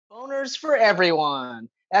Boners for everyone.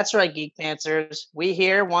 That's right, Geek Pantsers. We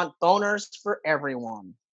here want boners for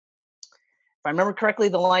everyone. If I remember correctly,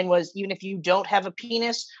 the line was even if you don't have a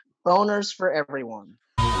penis, boners for everyone.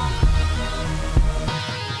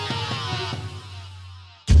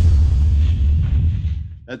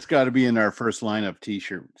 That's got to be in our first line of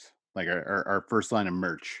t-shirts, like our first line of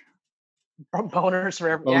merch. Boners for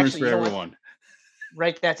everyone. Boners for everyone.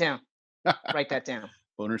 Write that down. Write that down.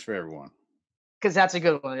 Boners for everyone. Because that's a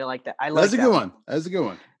good one. I like that. I like That's a good one. That's a good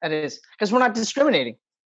one. That is. Because we're not discriminating.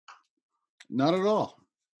 Not at all.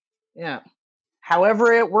 Yeah.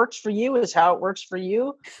 However it works for you is how it works for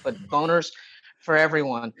you, but boners for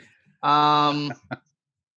everyone.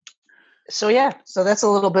 So that's a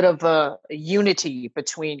little bit of a unity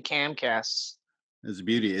between camcasts. It's a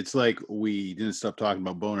beauty. It's like we didn't stop talking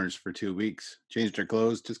about boners for 2 weeks. Changed our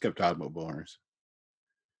clothes, just kept talking about boners.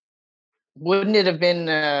 Wouldn't it have been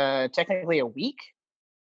technically a week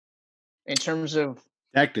in terms of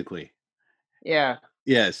technically? Yeah.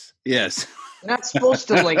 Yes. You're not supposed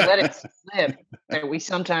to let it slip that we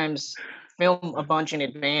sometimes film a bunch in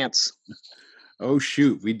advance. Oh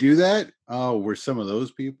shoot, we do that? Oh, we're some of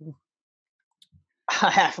those people.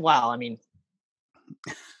 Wow, I mean,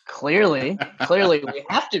 clearly we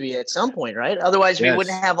have to be at some point, right? Otherwise, we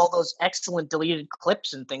wouldn't have all those excellent deleted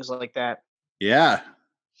clips and things like that. Yeah,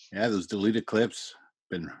 those deleted clips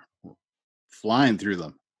been flying through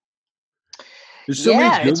them. There's so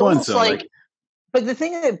many good ones, though. But the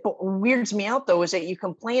thing that weirds me out, though, is that you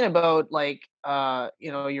complain about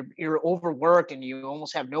you're overworked and you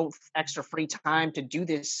almost have no extra free time to do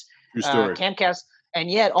this camcast. And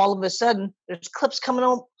yet, all of a sudden, there's clips coming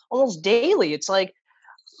on almost daily. It's like,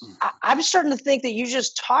 I'm starting to think that you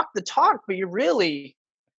just talk the talk, but you're really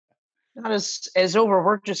not as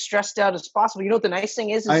overworked, as stressed out as possible. You know what the nice thing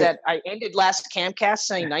is that I ended last camcast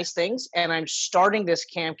saying nice things, and I'm starting this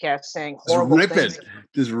camcast saying horrible things.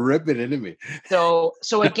 Just rip it into me. So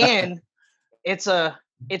again, it's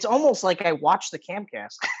almost like I watched the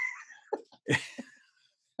camcast.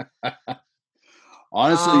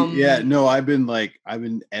 Honestly, I've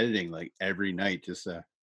been editing like every night just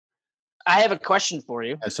I have a question for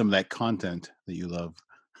you. As some of that content that you love.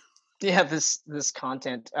 Yeah, this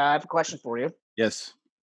content. I have a question for you. Yes.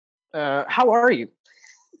 How are you?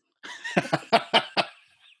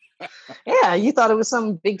 Yeah, you thought it was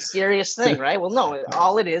some big serious thing, right? Well, no,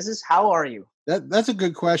 all it is how are you? That's a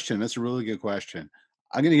good question. That's a really good question.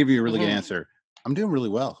 I'm going to give you a really good answer. I'm doing really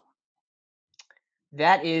well.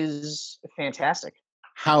 That is fantastic.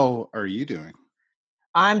 How are you doing?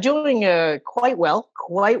 I'm doing quite well.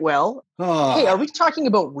 Oh. Hey, are we talking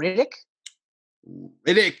about Riddick?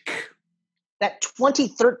 That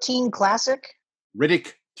 2013 classic?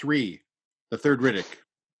 Riddick 3. The third Riddick.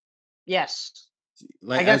 Yes.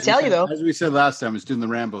 I got to tell you, though. As we said last time, it's doing the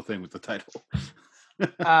Rambo thing with the title.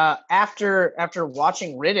 After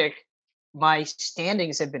watching Riddick, my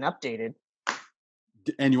standings have been updated.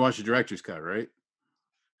 And you watched the director's cut, right?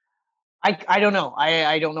 I don't know.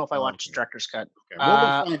 I don't know if I watched the director's cut. Okay.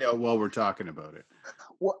 We'll find out while we're talking about it.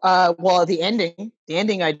 Well, the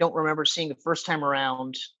ending, I don't remember seeing the first time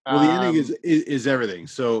around. Well, the ending is everything.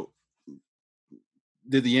 So,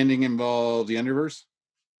 did the ending involve the Underverse?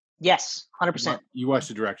 Yes, 100%. You watched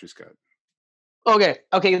the director's cut. Okay,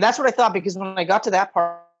 that's what I thought, because when I got to that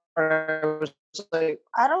part, I was like,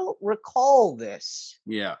 I don't recall this.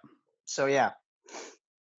 Yeah. So yeah,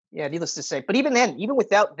 needless to say. But even then, even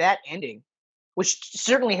without that ending, which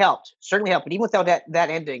certainly helped, but even without that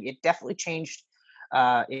ending, it definitely changed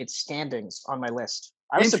its standings on my list.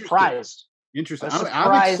 I was surprised. Interesting.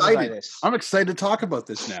 I'm excited. I'm excited to talk about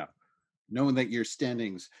this now, knowing that your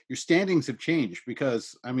standings have changed,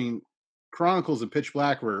 because I mean, Chronicles and Pitch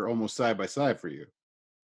Black were almost side by side for you.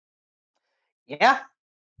 Yeah.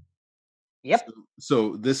 Yep.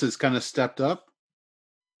 So this has kind of stepped up.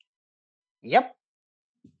 Yep.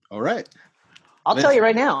 All right. I'll tell you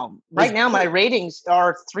right now. Right now, my ratings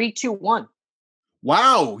are 3-2-1.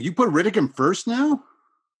 Wow, you put Riddick in first now?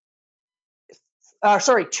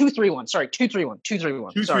 Sorry, 2-3-1. Sorry, 2-3-1.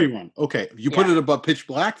 2-3-1. 2-3-1. Okay, you put it above Pitch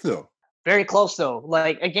Black though. Very close though.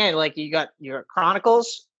 Like again, like you got your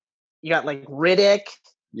Chronicles, you got like Riddick.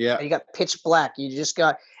 Yeah. And you got Pitch Black. You just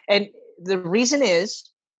got, and the reason is,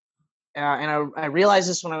 and I realized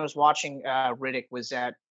this when I was watching Riddick, was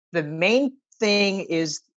that the main thing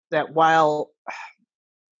is that while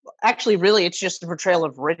actually really it's just the portrayal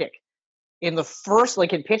of Riddick. In the first,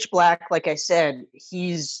 like in Pitch Black, like I said,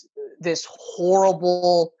 he's this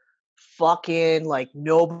horrible fucking like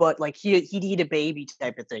nobody, like he'd eat a baby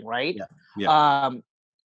type of thing, right? Yeah.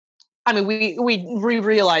 I mean, we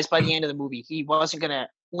realized by the end of the movie he wasn't gonna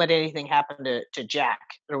let anything happen to Jack.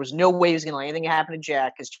 There was no way he was going to let anything happen to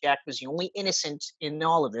Jack because Jack was the only innocent in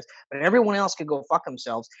all of this. But everyone else could go fuck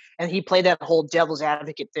themselves. And he played that whole devil's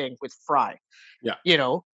advocate thing with Fry. Yeah. You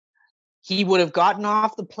know, he would have gotten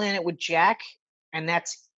off the planet with Jack, and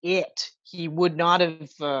that's it. He would not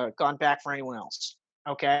have gone back for anyone else.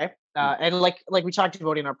 Okay. And like we talked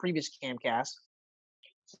about in our previous Camcast,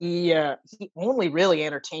 he only really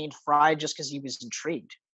entertained Fry just because he was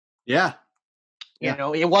intrigued. Yeah. You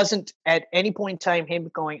know, it wasn't at any point in time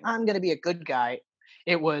him going, I'm going to be a good guy.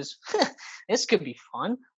 It was, this could be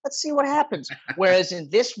fun. Let's see what happens. Whereas in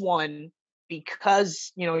this one,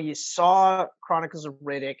 because, you know, you saw Chronicles of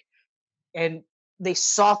Riddick and they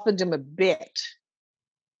softened him a bit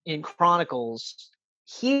in Chronicles.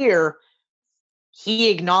 Here, he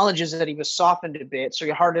acknowledges that he was softened a bit, so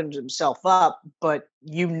he hardened himself up, but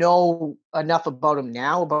you know enough about him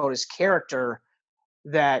now, about his character,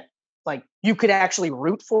 that like you could actually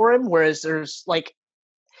root for him. Whereas there's like,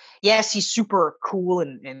 yes, he's super cool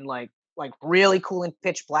and like really cool in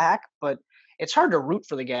Pitch Black, but it's hard to root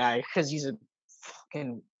for the guy because he's a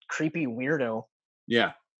fucking creepy weirdo.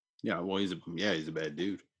 Yeah. Well, he's a bad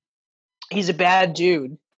dude. He's a bad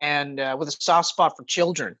dude, and with a soft spot for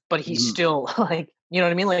children, but he's still like, you know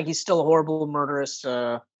what I mean? Like he's still a horrible, murderous.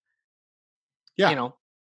 You know.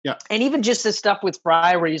 Yeah. And even just this stuff with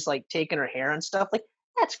Fry, where he's like taking her hair and stuff, like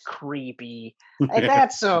that's creepy. Like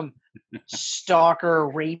that's some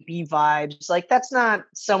stalker, rapey vibes. Like that's not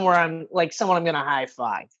someone I'm gonna high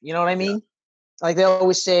five. You know what I mean? Yeah. Like they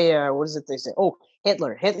always say, what is it they say? Oh,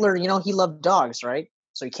 Hitler, you know, he loved dogs, right?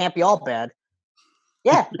 So he can't be all bad.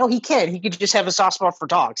 Yeah, no, he can. He could just have a soft spot for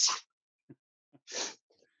dogs.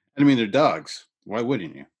 I mean, they're dogs. Why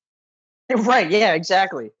wouldn't you? Right, yeah,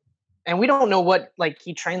 exactly. And we don't know what like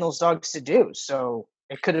he trained those dogs to do. So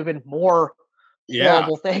it could have been more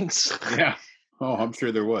horrible things. Yeah. Oh, I'm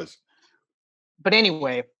sure there was. But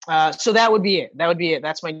anyway, so that would be it.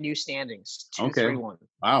 That's my new standings. 2-3-1.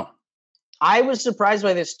 Wow. I was surprised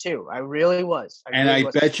by this too. I really was. I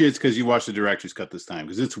bet you it's because you watched the director's cut this time,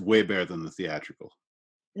 because it's way better than the theatrical.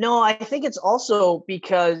 No, I think it's also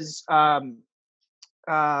because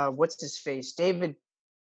what's his face? David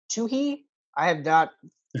Twohy? I have not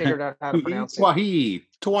figured out how to pronounce it.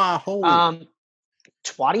 Twaho.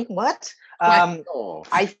 Twatty? What?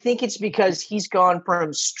 I think it's because he's gone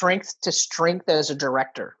from strength to strength as a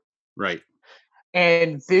director. Right.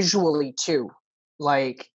 And visually too.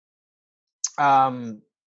 Like in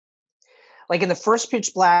the first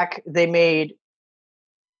Pitch Black, they made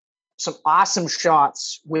some awesome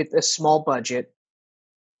shots with a small budget.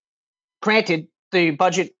 Granted, the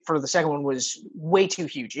budget for the second one was way too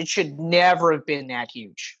huge. It should never have been that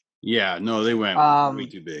huge. Yeah, no, they went way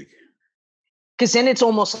too big. Because then it's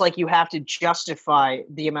almost like you have to justify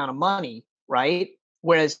the amount of money, right?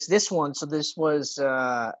 Whereas this one, so this was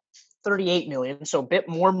 $38 million, so a bit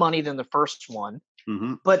more money than the first one.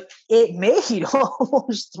 Mm-hmm. But it made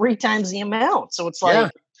almost 3 times the amount. So it's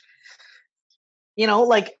like, you know,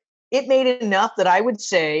 like it made enough that I would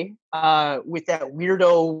say with that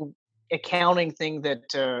weirdo accounting thing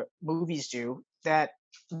that movies do, that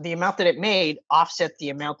the amount that it made offset the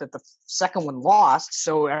amount that the second one lost.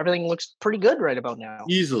 So everything looks pretty good right about now.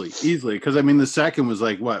 Easily. Because I mean, the second was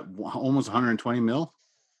like what, almost 120 mil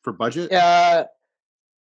for budget? It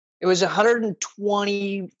was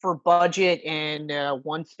 120 for budget and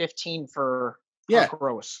 115 for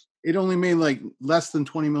gross. It only made like less than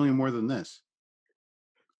 20 million more than this.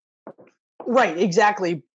 Right,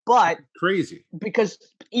 exactly. But crazy, because,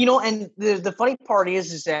 you know, and the funny part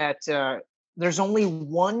is that there's only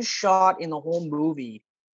one shot in the whole movie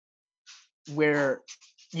where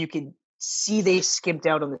you can see they skimped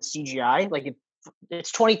out on the CGI. Like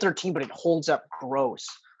it's 2013, but it holds up gross.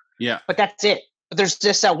 Yeah. But that's it. But there's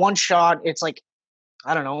just that one shot. It's like,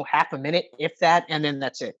 I don't know, half a minute, if that, and then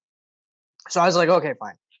that's it. So I was like, okay,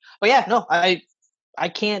 fine. But yeah, no, I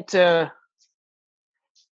can't.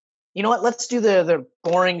 You know what? Let's do the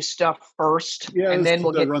boring stuff first, and then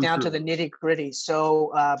we'll get down to the nitty gritty.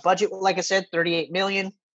 So budget, like I said, 38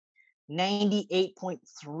 million.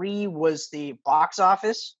 98.3 was the box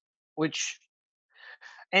office,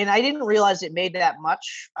 and I didn't realize it made that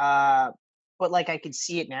much. But like I could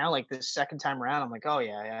see it now, like the second time around, I'm like, oh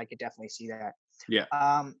yeah, I could definitely see that. Yeah.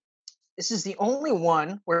 This is the only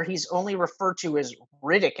one where he's only referred to as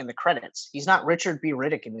Riddick in the credits. He's not Richard B.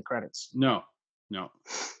 Riddick in the credits. No.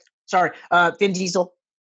 Sorry, Vin Diesel.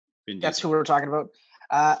 That's who we were talking about.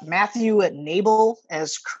 Matthew Nabel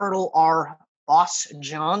as Colonel R. Boss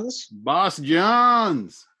Johns.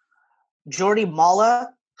 Jordi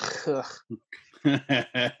Molla. Ugh.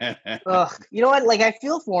 You know what? Like, I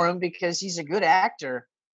feel for him because he's a good actor.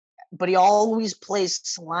 but he always plays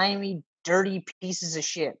slimy, dirty pieces of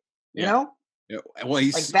shit. You know? Yeah. Well,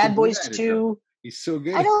 he's like so Bad Boys 2. He's so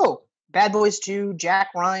good. I know. Bad Boys 2, Jack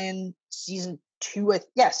Ryan, season 2.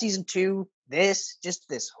 Season 2. This.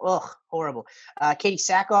 Ugh, horrible. Katie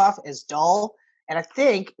Sackhoff as Doll. And I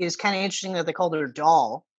think it's kind of interesting that they called her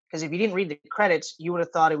Doll, because if you didn't read the credits, you would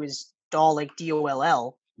have thought it was Doll like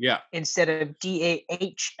Doll. Yeah. Instead of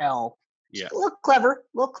Dahl. Yeah. A little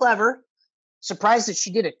clever. Surprised that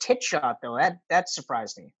she did a tit shot though. That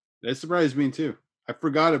surprised me. That surprised me too. I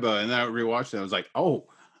forgot about it, and then I rewatched it. I was like, oh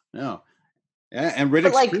no. Yeah, and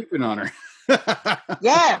Riddick's creeping on her.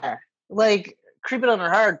 Yeah, like creeping on her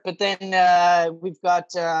hard. But then we've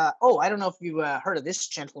got I don't know if you heard of this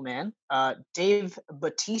gentleman, Dave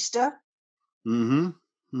Bautista.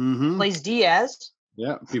 Plays Diaz.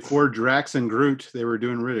 Yeah, before Drax and Groot, they were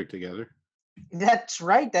doing Riddick together. That's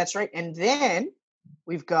right. And then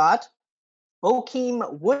we've got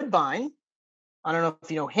Bokeem Woodbine. I don't know if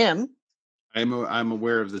you know him. I'm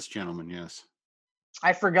aware of this gentleman. Yes.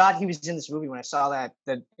 I forgot he was in this movie when I saw that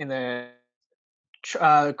in the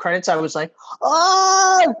credits. I was like,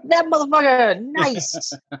 "Oh, that motherfucker!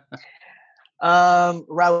 Nice."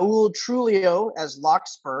 Raul Trujillo as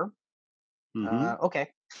Larkspur. Okay.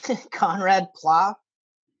 Conrad Pla.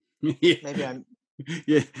 Yeah. Maybe I'm.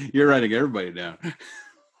 Yeah, you're writing everybody down.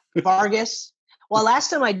 Vargas. Well, last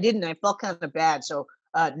time I didn't. I felt kind of bad. So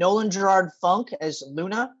Nolan Gerard Funk as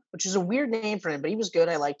Luna, which is a weird name for him, but he was good.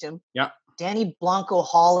 I liked him. Yeah. Danny Blanco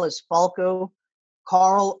Hall as Falco.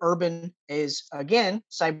 Carl Urban is, again,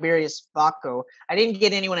 Siberius Baco. I didn't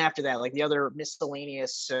get anyone after that, like the other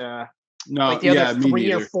miscellaneous, other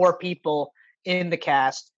 3 or 4 people in the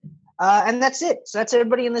cast. And that's it. So that's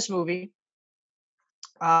everybody in this movie.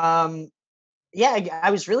 I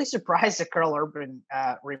was really surprised that Carl Urban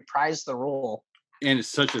reprised the role. And it's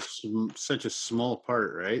such a small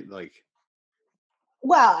part, right? Like,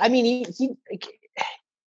 well, I mean,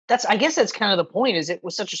 I guess that's kind of the point. Is it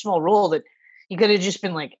was such a small role that he could have just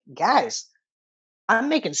been like, guys, I'm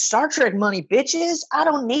making Star Trek money, bitches. I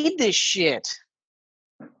don't need this shit.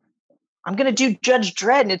 I'm gonna do Judge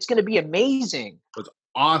Dredd, and it's gonna be amazing. It's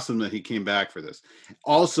awesome that he came back for this.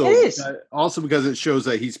 Also, because it shows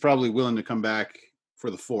that he's probably willing to come back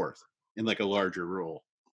for the 4th in like a larger role.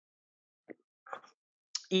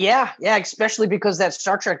 Yeah, especially because that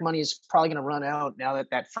Star Trek money is probably going to run out now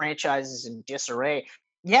that franchise is in disarray.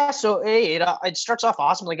 Yeah, so it starts off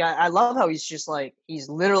awesome. Like I love how he's just like he's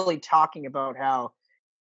literally talking about how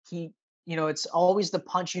he, it's always the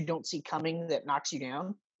punch you don't see coming that knocks you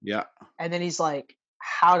down. Yeah, and then he's like,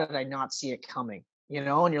 "How did I not see it coming?" And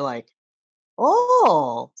you're like,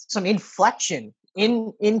 "Oh, some inflection,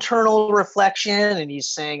 internal reflection," and he's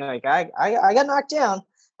saying like, "I got knocked down,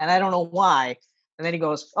 and I don't know why." And then he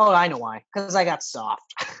goes, "Oh, I know why. Because I got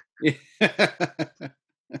soft."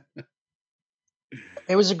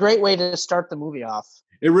 It was a great way to start the movie off.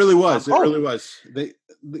 It really was. It really was.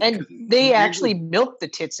 They actually milked the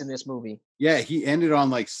tits in this movie. Yeah, he ended on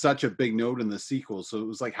like such a big note in the sequel. So it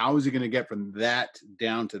was like, how is he going to get from that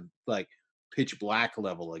down to like pitch black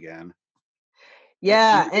level again?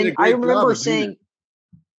 Yeah, and I remember saying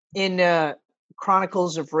in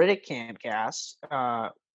Chronicles of Riddick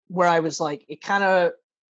Campcast, where I was like, it kind of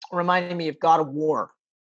reminded me of God of War.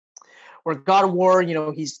 Where God of War,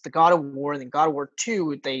 he's the God of War, and then God of War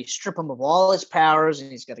 2, they strip him of all his powers,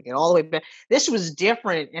 and he's got to get all the way back. This was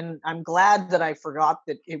different, and I'm glad that I forgot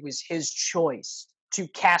that it was his choice to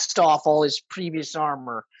cast off all his previous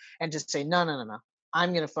armor and just say, no.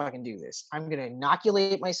 I'm going to fucking do this. I'm going to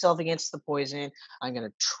inoculate myself against the poison. I'm going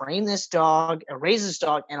to train this dog, raise this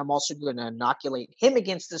dog, and I'm also going to inoculate him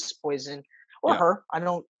against this poison or her. I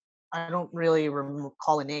don't really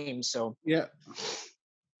recall a name, so yeah.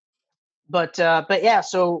 But yeah,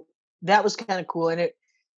 so that was kind of cool, and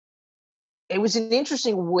it was an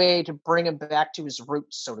interesting way to bring him back to his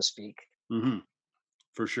roots, so to speak. Mm-hmm.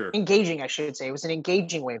 For sure. Engaging, I should say. It was an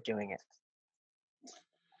engaging way of doing it.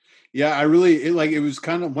 Yeah, it was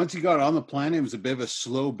kind of, once he got on the planet, it was a bit of a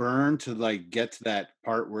slow burn to like get to that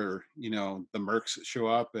part where, the mercs show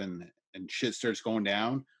up and shit starts going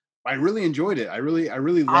down. I really enjoyed it. I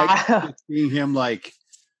really liked seeing him like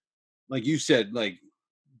you said, like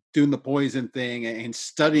doing the poison thing and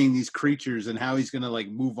studying these creatures and how he's going to like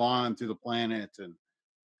move on through the planet, and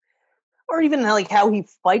or even like how he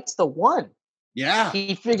fights the one. Yeah.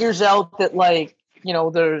 He figures out that like,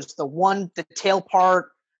 there's the tail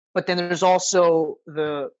part, but then there's also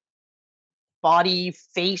the body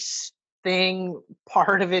face thing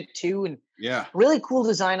part of it too. And yeah, really cool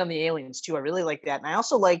design on the aliens too. I really like that. And I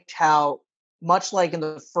also liked how, much like in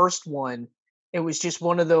the first one, it was just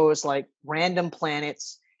one of those like random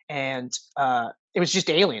planets, and it was just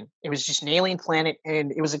alien. It was just an alien planet,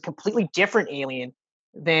 and it was a completely different alien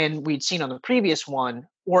than we'd seen on the previous one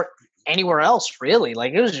or anywhere else. Really,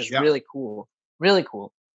 like it was just Yeah. really cool, really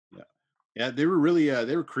cool. Yeah. Yeah. They were really,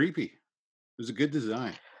 they were creepy. It was a good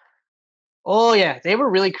design. Oh yeah, they were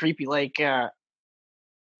really creepy. Like,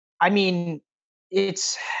 I mean,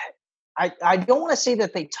 it's I don't want to say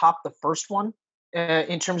that they topped the first one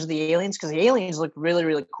in terms of the aliens because the aliens look really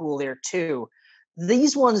really cool there too.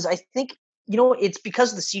 These ones, I think, it's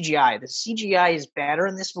because of the CGI. The CGI is better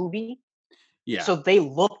in this movie, Yeah. so they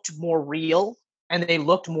looked more real and they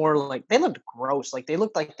looked more like they looked gross. Like they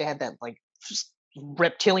looked like they had that like just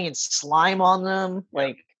reptilian slime on them. Yeah.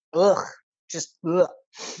 Like ugh, just ugh.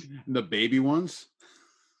 The baby ones.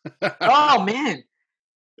 Oh man,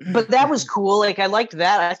 but that was cool. Like I liked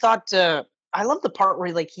that. I thought I love the part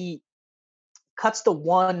where like he cuts the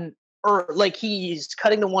one or like he's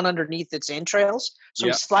cutting the one underneath its entrails. So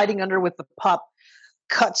Yeah. he's sliding under with the pup,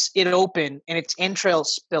 cuts it open, and its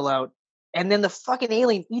entrails spill out. And then the fucking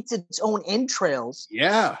alien eats its own entrails.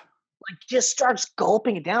 Yeah. Like just starts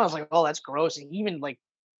gulping it down. I was like, oh, that's gross. And even like,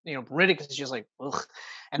 Riddick is just like, ugh.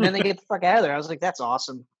 And then they get the fuck out of there. I was like, that's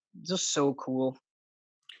awesome. Just so cool.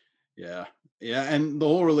 Yeah. Yeah, and the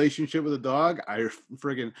whole relationship with the dog, I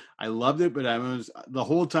loved it, but I was the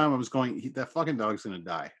whole time I was going, that fucking dog's gonna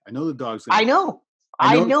die. I know the dog's gonna I die. know.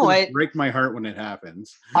 I I know it's know. gonna I break my heart when it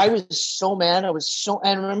happens. I was so mad. I was so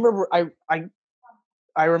and remember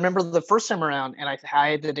I remember the first time around and I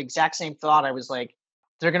had the exact same thought. I was like,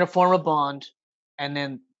 they're gonna form a bond and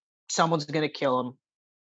then someone's gonna kill him.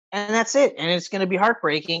 And that's it. And it's gonna be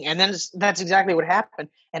heartbreaking. And then that's exactly what happened.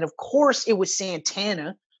 And of course it was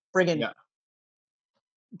Santana, friggin' Yeah.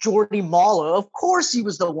 Jordy Mala. Of course he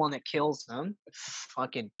was the one that kills him.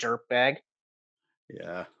 Fucking dirtbag.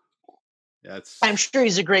 Yeah. That's I'm sure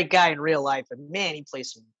he's a great guy in real life, but man, he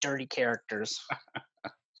plays some dirty characters.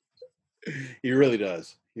 he really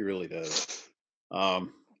does. He really does.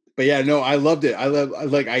 But yeah, no, I loved it.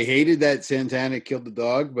 I hated that Santana killed the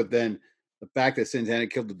dog, but then the fact that Santana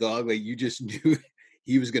killed the dog, like you just knew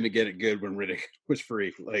he was gonna get it good when Riddick was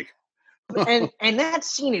free. Like And that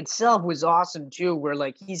scene itself was awesome too, where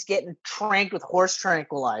like he's getting tranked with horse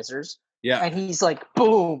tranquilizers, yeah. and he's like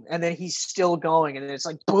boom, and then he's still going, and then it's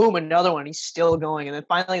like boom, another one, he's still going, and then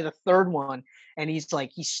finally the third one, and he's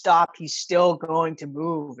like he stopped, he's still going to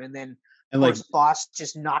move, and then And of like course boss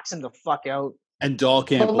just knocks him the fuck out. and Doll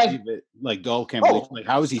can't But like believe it. Like Doll can't believe oh like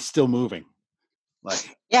how is he still moving?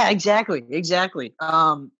 Like yeah, exactly.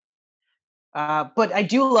 But I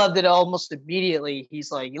do love that almost immediately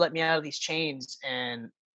he's like, "You let me out of these chains, and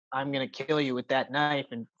I'm gonna kill you with that knife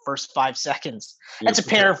in first 5 seconds." you're That's a gonna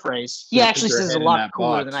put your, paraphrase. He gonna put actually your says it head a in lot that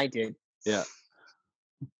cooler than box. I did. Yeah.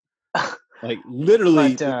 Like literally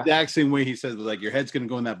But the exact same way he says, like your head's gonna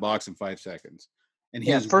go in that box in 5 seconds. And he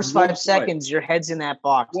yeah, has first one five foot, seconds, your head's in that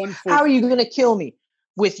box. one How foot. are you gonna kill me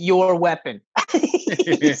with your weapon?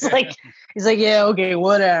 he's like, he's like, yeah, okay,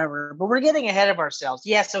 whatever. But we're getting ahead of ourselves.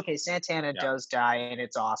 Yes, okay, Santana Yeah. does die, and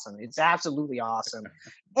it's awesome. It's absolutely awesome.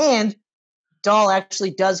 And Dahl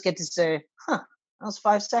actually does get to say, "Huh, that was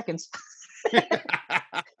 5 seconds."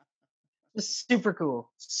 Just super cool,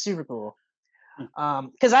 super cool.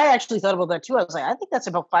 Because I actually thought about that too. I was like, I think that's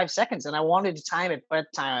about 5 seconds, and I wanted to time it, but at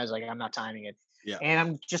the time I was like, I'm not timing it. Yeah. And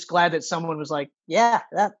I'm just glad that someone was like, yeah,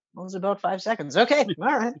 that was about 5 seconds. Okay,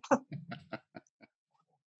 all right.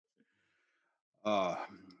 uh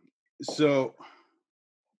so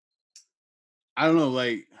I don't know,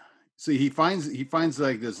 like so he finds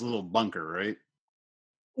like this little bunker, right?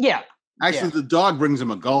 Yeah, Actually, yeah, the dog brings him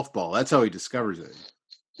a golf ball. That's how he discovers it.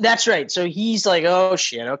 that's right. So he's like, oh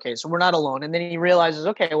shit, okay, so we're not alone. And then he realizes,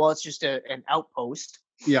 okay, well, it's just an outpost.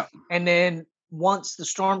 Yeah. And then once the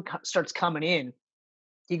storm starts coming in,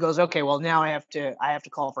 he goes, okay, well, now I have to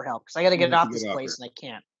call for help because I got to You get have to off get this off place her. and I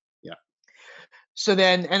can't. Yeah. So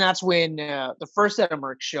then, and that's when the first set of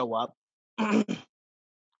mercs show up.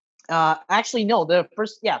 Actually, no,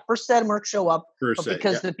 first set of mercs show up, First but set, yeah.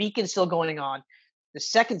 because the beacon's still going on, the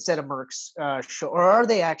second set of mercs show, or are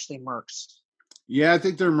they actually mercs? Yeah, I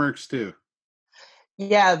think they're mercs too.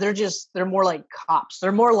 Yeah, they're more like cops.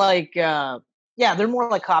 They're more like they're more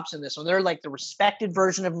like cops in this one. They're like the respected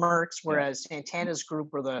version of mercs, Yeah. whereas Santana's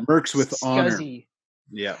group are the Mercs with honor. scuzzy.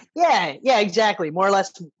 Yeah. Yeah, exactly. More or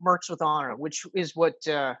less mercs with honor, which is what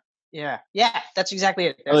yeah, that's exactly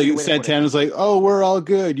it. That's a good Like way to put it. Santana's like, oh, we're all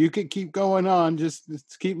good. You can keep going on. Just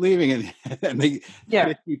keep leaving. And they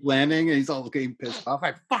Yeah. keep landing and he's all getting pissed off.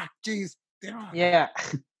 Like, fuck, jeez. Yeah.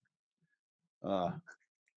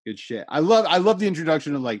 Good shit. I love the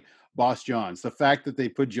introduction of like Boss John's. The fact that they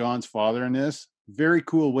put John's father in this, very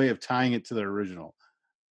cool way of tying it to the original.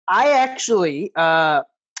 I actually, well,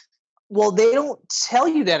 they don't tell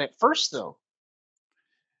you that at first, though.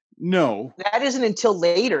 No. That isn't until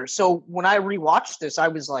later. So when I rewatched this, I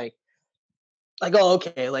was like, oh,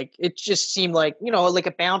 okay, like it just seemed like like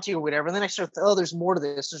a bounty or whatever. And then I started, oh, there's more to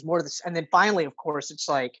this. There's more to this. And then finally, of course, it's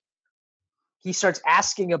like he starts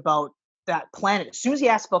asking about that planet. As soon as he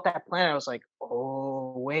asked about that planet, I was like,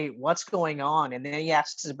 oh, wait, what's going on? And then he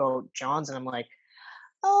asks about John's, and I'm like,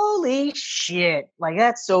 holy shit. Like,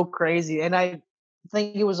 that's so crazy. And I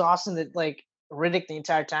think it was awesome that, like, Riddick the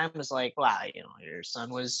entire time was like, wow, your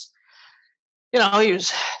son was, he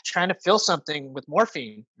was trying to fill something with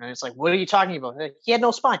morphine. And it's like, what are you talking about? Like, he had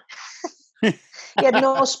no spine. He had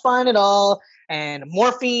no spine at all. And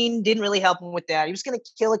morphine didn't really help him with that. He was going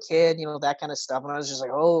to kill a kid, that kind of stuff. And I was just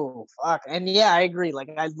like, oh, fuck. And yeah, I agree. Like,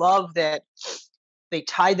 I love that they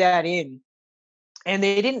tied that in. And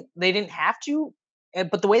they didn't have to,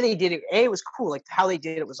 but the way they did it, it was cool. Like, how they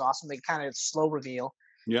did it was awesome. They kind of slow reveal.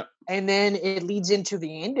 Yeah. And then it leads into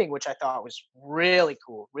the ending, which I thought was really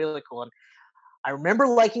cool, really cool. And I remember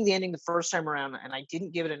liking the ending the first time around, and I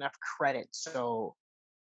didn't give it enough credit. So,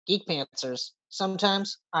 Geek Pantsers,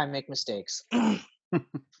 sometimes I make mistakes.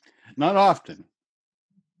 Not often.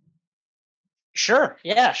 Sure.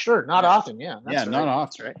 Yeah, sure. Not often. Yeah. That's not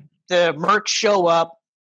often. That's right. The mercs show up,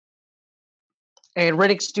 and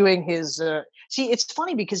Riddick's doing his. See, it's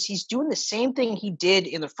funny because he's doing the same thing he did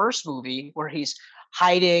in the first movie, where he's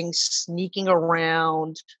hiding, sneaking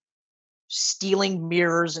around, stealing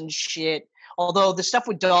mirrors and shit. Although the stuff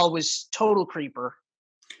with Doll was total creeper.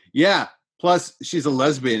 Yeah. Plus, she's a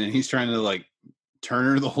lesbian, and he's trying to like turn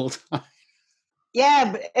her the whole time.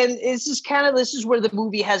 Yeah, and this is where the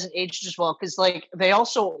movie hasn't aged as well, because like they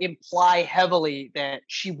also imply heavily that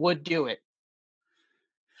she would do it.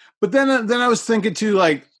 But then I was thinking too,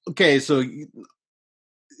 like, okay, so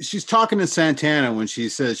she's talking to Santana when she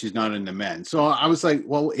says she's not into men. So I was like,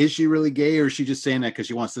 well, is she really gay, or is she just saying that because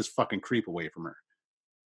she wants this fucking creep away from her?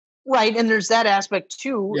 Right, and there's that aspect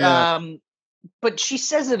too. Yeah. But she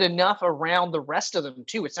says it enough around the rest of them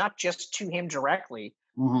too. It's not just to him directly.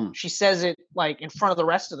 Mm-hmm. She says it like in front of the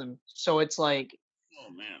rest of them. So it's like,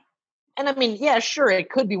 oh man. And I mean, yeah, sure,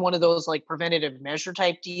 it could be one of those like preventative measure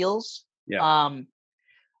type deals. Yeah.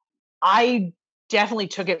 I definitely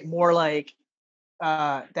took it more like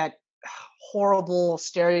that horrible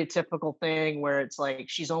stereotypical thing where it's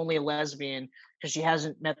like she's only a lesbian because she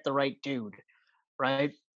hasn't met the right dude,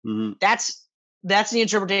 right? Mm-hmm. That's the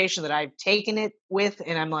interpretation that I've taken it with,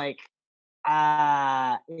 and I'm like,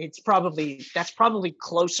 that's probably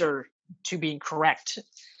closer to being correct.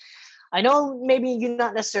 I know maybe you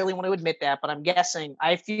not necessarily want to admit that, but I'm guessing.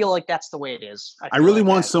 I feel like that's the way it is. I really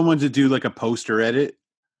want someone to do like a poster edit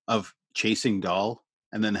of Chasing Doll,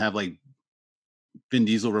 and then have like Vin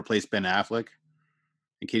Diesel replace Ben Affleck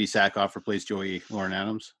and Katie Sackhoff replace Joey Lauren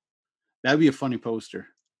Adams. That'd be a funny poster.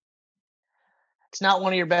 It's not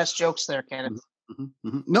one of your best jokes there, Kenneth. Mm-hmm,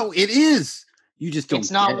 mm-hmm. No, it is. You just don't.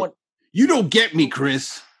 It's not what you don't get me,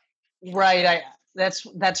 Chris. Right.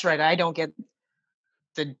 That's right. I don't get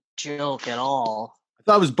the joke at all. I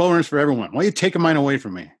thought it was bonus for everyone. Why are you taking mine away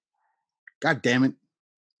from me? God damn it.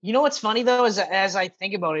 You know what's funny though is as I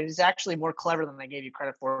think about it, it's actually more clever than I gave you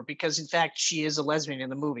credit for, because in fact she is a lesbian in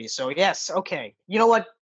the movie. So yes, okay. You know what?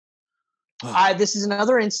 This is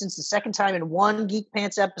another instance, the second time in one Geek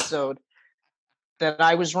Pants episode that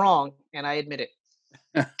I was wrong, and I admit it.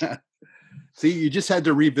 See, you just had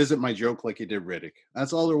to revisit my joke like you did Riddick.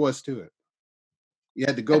 That's all there was to it. You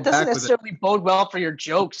had to go back. That doesn't necessarily bode well for your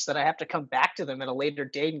jokes that I have to come back to them at a later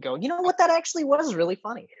date and go, you know what, that actually was really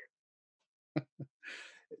funny.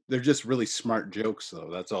 They're just really smart jokes, though.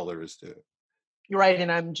 That's all there is to it. You're right,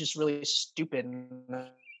 and I'm just really stupid.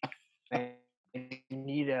 I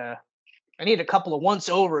need a couple of once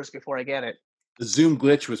overs before I get it. The Zoom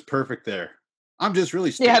glitch was perfect there. I'm just really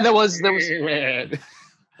stupid. Yeah, that was that was great. It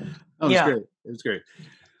was great.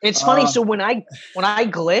 It's funny. So when I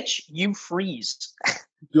glitch, you freeze.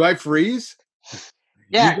 Do I freeze?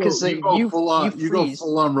 Yeah, because you go full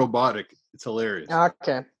on robotic. It's hilarious.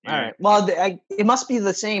 Okay. Yeah. All right. Well, it must be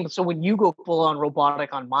the same. So when you go full on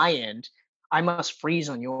robotic on my end, I must freeze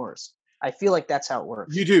on yours. I feel like that's how it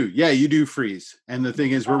works. You do. Yeah, you do freeze. And the thing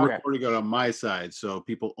is, we're recording it on my side, so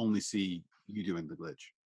people only see you doing the glitch.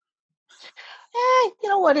 You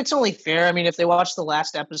know what? It's only fair. I mean, if they watch the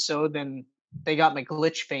last episode, then they got my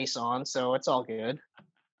glitch face on, so it's all good.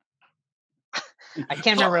 I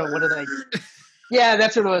can't remember what did I. Yeah,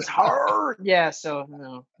 that's what it was. Hard. Yeah. So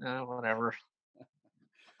no, whatever.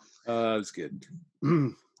 It's good.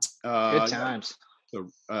 Good times. So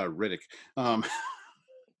Riddick.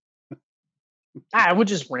 I would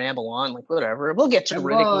just ramble on, like whatever. We'll get to Come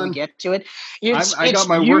Riddick when we on. get to it. I got It's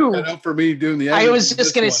my work you. cut out for me doing the I editing was on just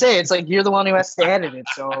this gonna one. say, it's like you're the one who has to edit it,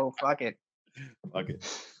 so fuck it. Fuck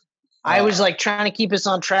it. I was like trying to keep us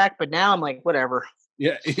on track, but now I'm like, whatever.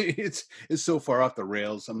 Yeah, it's so far off the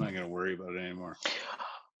rails. I'm not gonna worry about it anymore.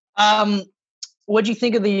 What'd you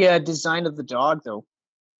think of the design of the dog, though?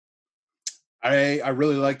 I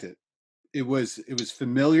really liked it. It was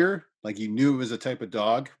familiar, like you knew it was a type of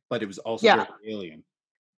dog, but it was also very alien.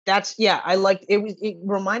 I liked it. It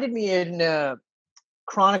reminded me in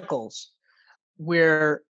Chronicles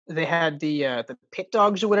where they had the pit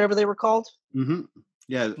dogs or whatever they were called. Mm-hmm.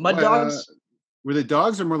 Yeah, Mud dogs. Were the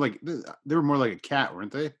dogs or more like they were more like a cat,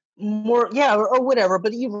 weren't they? More, yeah, or whatever.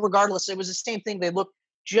 But even regardless, it was the same thing. They look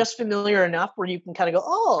just familiar enough where you can kind of go,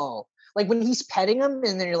 oh, like when he's petting them,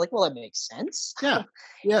 and then you're like, well, that makes sense. Yeah,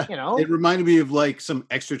 yeah. You know, it reminded me of like some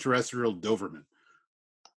extraterrestrial Doberman.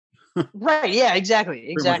 Right? Yeah,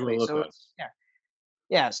 exactly. So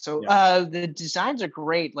yeah. So the designs are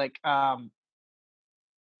great. Like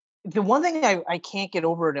the one thing I can't get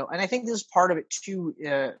over, and I think this is part of it too.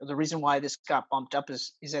 The reason why this got bumped up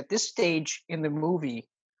is at this stage in the movie.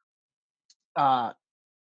 I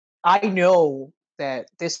know that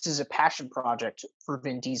this is a passion project for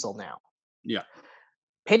Vin Diesel now. Yeah.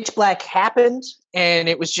 Pitch Black happened, and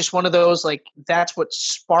it was just one of those, like, that's what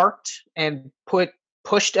sparked and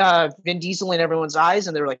pushed Vin Diesel in everyone's eyes,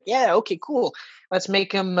 and they were like, yeah, okay, cool. Let's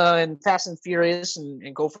make him in Fast and Furious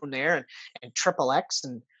and go from there, and Triple X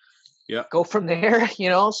and go from there,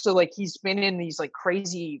 So, like, he's been in these, like,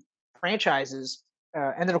 crazy franchises.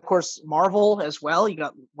 And then, of course, Marvel as well. He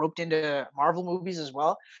got roped into Marvel movies as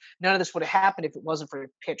well. None of this would have happened if it wasn't for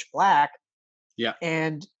Pitch Black. Yeah.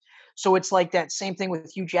 And so it's like that same thing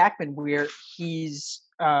with Hugh Jackman, where he's,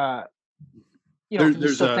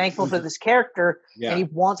 he's so thankful for this character, and he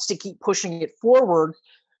wants to keep pushing it forward.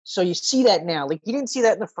 So you see that now. Like, you didn't see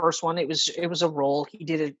that in the first one. It was a role. He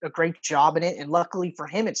did a great job in it, and luckily for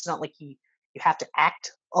him, it's not like you have to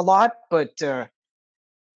act a lot, but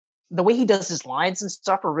the way he does his lines and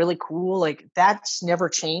stuff are really cool. Like, that's never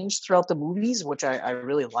changed throughout the movies, which I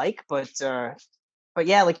really like. But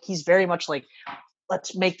yeah, like, he's very much like,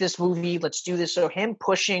 let's make this movie, let's do this. So him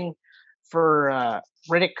pushing for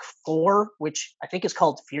Riddick 4, which I think is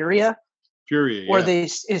called Furia, or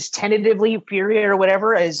this is tentatively Furia or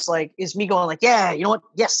whatever, is me going like, yeah, you know what?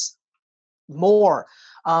 Yes, more.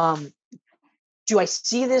 Do I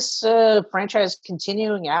see this franchise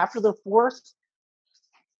continuing after the 4th?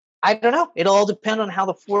 I don't know. It'll all depend on how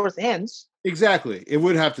the 4th ends. Exactly. It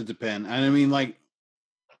would have to depend. And I mean, like,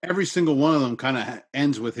 every single one of them kind of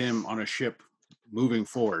ends with him on a ship moving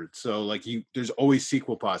forward. So, like, there's always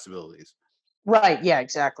sequel possibilities. Right. Yeah,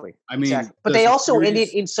 exactly. I mean, but they also end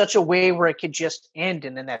it in such a way where it could just end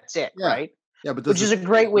and then that's it, right? Yeah, but which is a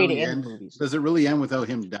great way to end movies. Does it really end without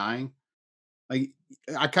him dying? Like,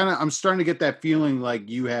 I'm starting to get that feeling like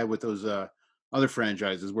you had with those other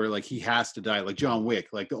franchises where, like, he has to die, like John Wick.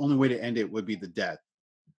 Like, the only way to end it would be the death.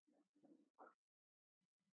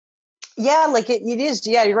 Yeah, like it is.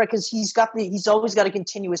 Yeah, you're right, because he's always got a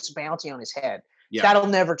continuous bounty on his head. Yeah. That'll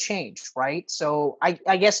never change, right? So I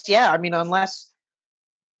guess, yeah. I mean, unless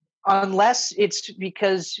it's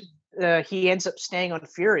because he ends up staying on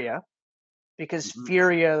Furia, because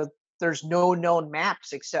Furia, there's no known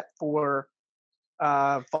maps except for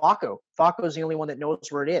Vaco. Vaco's the only one that knows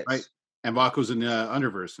where it is. Right. And Vaco's in the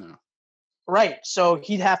Underverse now. Right. So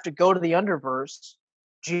he'd have to go to the Underverse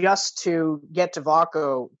just to get to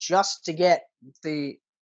Vaco, just to get the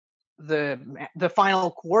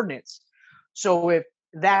final coordinates. So if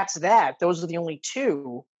those are the only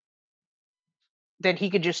two, then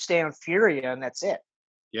he could just stay on Furia and that's it.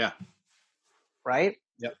 Yeah. Right?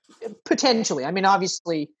 Yep. Potentially. I mean,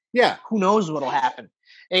 obviously, who knows what'll happen.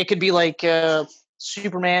 It could be like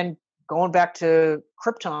Superman going back to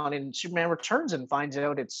Krypton, and Superman returns and finds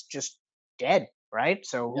out it's just dead, right?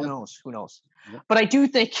 So who knows? Yeah. But I do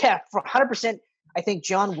think, for 100%, I think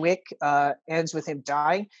John Wick ends with him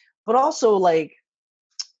dying. But also, like,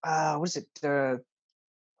 what is it? The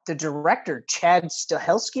director, Chad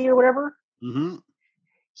Stahelski or whatever,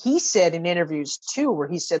 he said in interviews too, where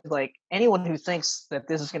he said, like, anyone who thinks that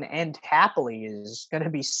this is going to end happily is going to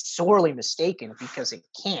be sorely mistaken, because it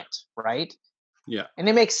can't, right? Yeah. And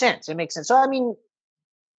it makes sense. So, I mean,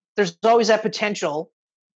 there's always that potential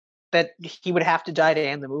that he would have to die to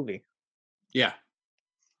end the movie. Yeah.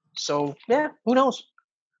 So, yeah, who knows?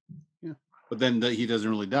 Yeah. But then he doesn't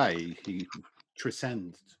really die. He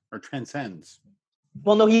transcends.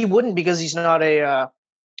 Well, no, he wouldn't, because he's not a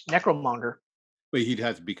necromonger. But he'd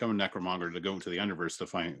have to become a necromonger to go into the Underverse to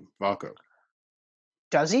find Vaco.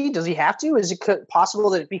 Does he? Does he have to? Is it possible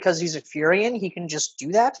that because he's a Furian, he can just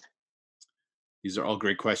do that? These are all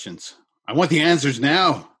great questions. I want the answers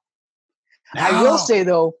now. I will say,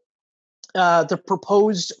 though, the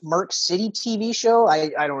proposed Merc City TV show, I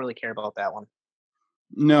don't really care about that one.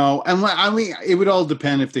 No, I mean, it would all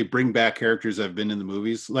depend if they bring back characters that have been in the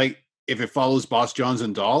movies. Like, if it follows Boss Johns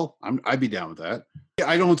and Dahl, I'd be down with that.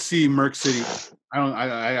 I don't see Merc City.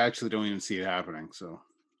 I actually don't even see it happening. So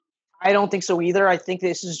I don't think so either. I think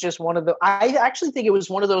this is just one of the. I actually think it was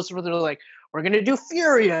one of those where they're like, "We're going to do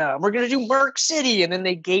Furia, we're going to do Merc City," and then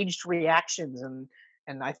they gauged reactions, and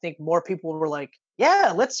I think more people were like,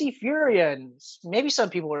 "Yeah, let's see Furia," and maybe some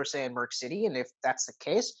people were saying Merc City. And if that's the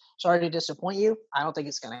case, sorry to disappoint you. I don't think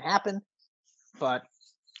it's going to happen, but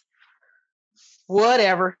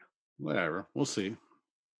whatever. Whatever, we'll see.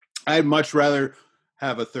 I'd much rather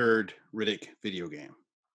have a third Riddick video game.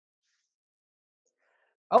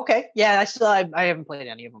 Okay, yeah, I haven't played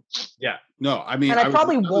any of them. Yeah, no, I mean, and I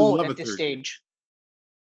probably won't at this stage.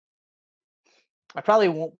 I probably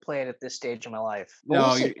won't play it at this stage of my life.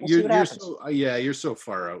 No, you're so you're so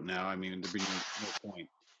far out now. I mean, there'd be no point.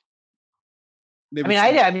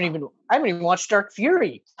 I haven't even watched Dark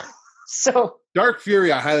Fury. So Dark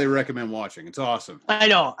Fury, I highly recommend watching. It's awesome. I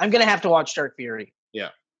know. I'm gonna have to watch Dark Fury. Yeah.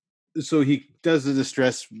 So he does the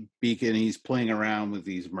distress beacon. He's playing around with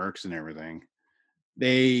these mercs and everything.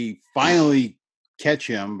 They finally catch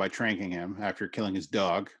him by tranking him after killing his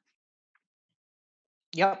dog.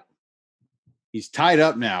 Yep. He's tied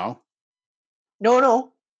up now.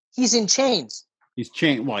 No. He's in chains. He's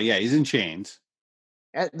chained. Well, yeah, he's in chains.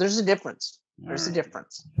 There's a difference. There's a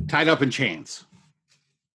difference. Tied up in chains.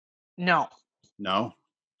 No,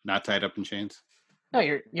 not tied up in chains. No,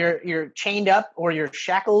 you're chained up or you're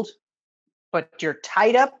shackled, but you're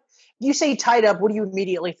tied up. You say tied up. What do you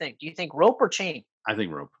immediately think? Do you think rope or chain? I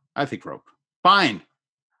think rope. Fine.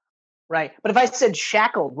 Right, but if I said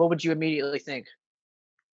shackled, what would you immediately think?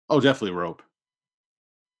 Oh, definitely rope.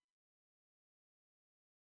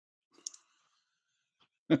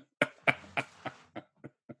 I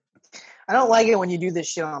don't like it when you do this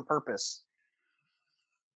shit on purpose.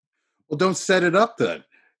 Well, don't set it up then.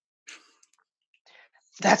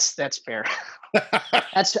 That's fair.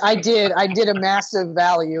 I did a massive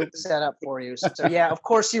value setup for you. So yeah, of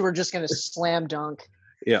course you were just going to slam dunk.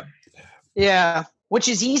 Yeah. Yeah, which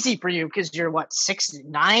is easy for you because you're what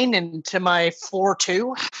 6'9" and to my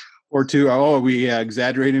 4'2". 4'2". Oh, are we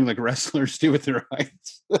exaggerating like wrestlers do with their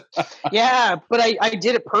heights? Yeah, but I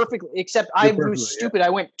did it perfectly. Except I was stupid. Yeah. I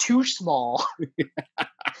went too small.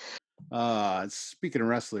 Speaking of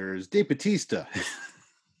wrestlers, Dave Bautista.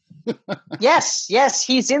 yes,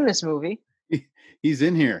 he's in this movie. He's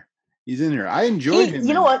in here. I enjoyed him.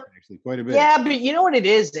 You know what? Actually, quite a bit. Yeah, but you know what it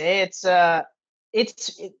is? It's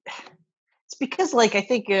because like I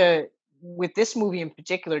think with this movie in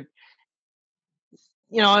particular,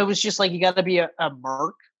 you know, it was just like you got to be a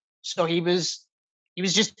merc. So he was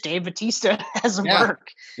just Dave Bautista as a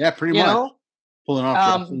merc. Yeah, pretty much. Know? Pulling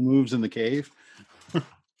off moves in the cave.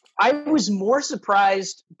 I was more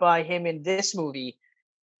surprised by him in this movie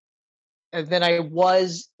than I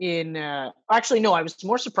was in. Actually, no, I was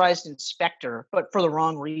more surprised in Spectre, but for the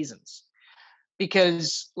wrong reasons.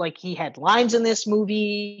 Because like he had lines in this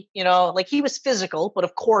movie, you know, like he was physical, but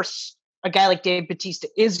of course, a guy like Dave Bautista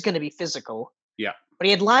is going to be physical. Yeah. But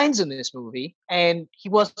he had lines in this movie, and he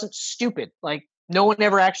wasn't stupid. Like no one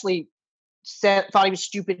ever actually thought he was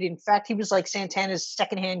stupid. In fact, he was like Santana's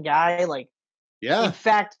secondhand guy. Like, yeah. In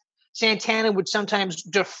fact, Santana would sometimes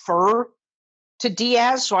defer to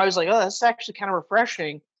Diaz. So I was like, oh, that's actually kind of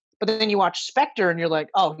refreshing. But then you watch Spectre and you're like,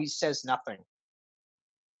 oh, he says nothing.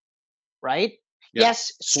 Right? Yep.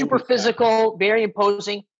 Yes, super physical, very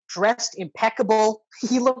imposing, dressed impeccable.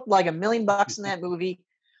 He looked like $1 million in that movie.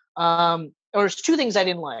 There's two things I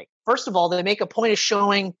didn't like. First of all, they make a point of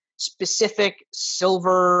showing specific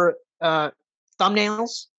silver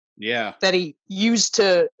thumbnails. Yeah. That he used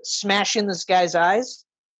to smash in this guy's eyes,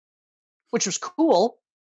 which was cool.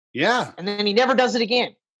 Yeah. And then he never does it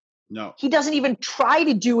again. No. He doesn't even try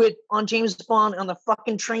to do it on James Bond on the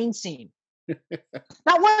fucking train scene.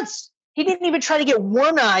 Not once. He didn't even try to get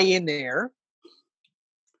one eye in there.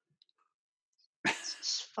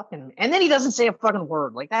 It's fucking, and then he doesn't say a fucking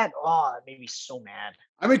word like that. Oh, it made me so mad.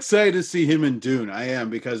 I'm excited to see him in Dune. I am,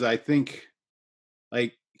 because I think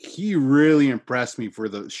like he really impressed me for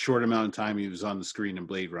the short amount of time he was on the screen in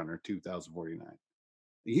Blade Runner 2049.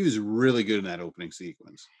 He was really good in that opening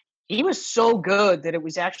sequence. He was so good that it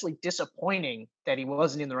was actually disappointing that he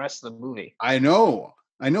wasn't in the rest of the movie. I know.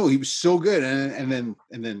 He was so good, and then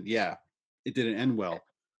yeah, it didn't end well.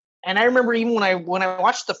 And I remember even when I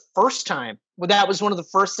watched the first time, well, that was one of the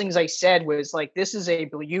first things I said was like, this is a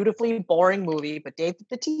beautifully boring movie, but Dave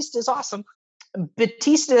Bautista is awesome.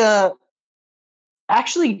 Bautista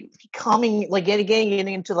actually getting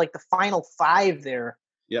into like the final 5 there.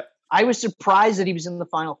 Yeah. I was surprised that he was in the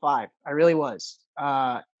final 5. I really was.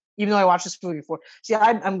 Even though I watched this movie before. See,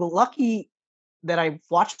 I'm lucky that I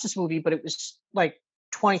watched this movie, but it was like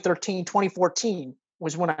 2013, 2014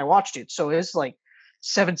 was when I watched it. So it's like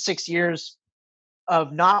 6 years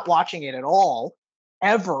of not watching it at all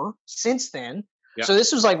ever since then. Yeah. So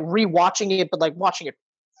this was like rewatching it, but like watching it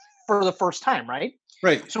for the first time, right?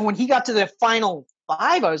 Right. So when he got to the final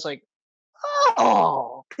 5, I was like,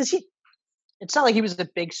 oh, because it's not like he was a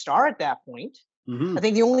big star at that point. Mm-hmm. I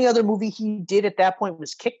think the only other movie he did at that point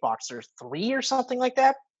was Kickboxer 3 or something like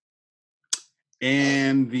that.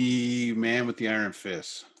 And The Man with the Iron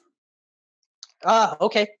Fist.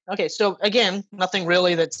 Okay. So again, nothing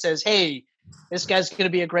really that says, hey, this guy's going to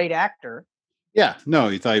be a great actor. Yeah. No,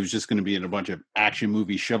 he thought he was just going to be in a bunch of action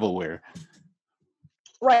movie shovelware.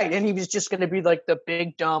 Right. And he was just going to be like the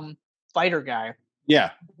big, dumb fighter guy.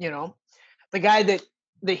 Yeah. You know, the guy that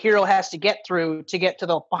the hero has to get through to get to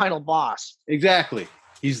the final boss. Exactly.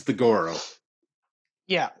 He's the Goro.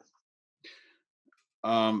 Yeah.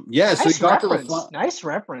 Yeah. Nice so you got reference. to the nice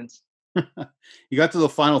reference. You got to the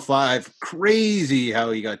final 5. Crazy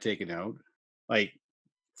how he got taken out. Like,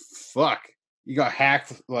 fuck. You got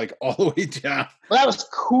hacked like all the way down. Well, that was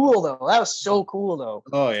cool though. That was so cool though.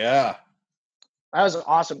 Oh yeah. That was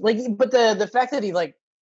awesome. Like, but the fact that he like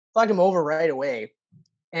fucked him over right away,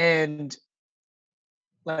 and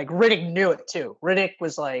like Riddick knew it too. Riddick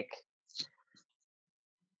was like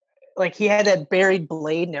he had that buried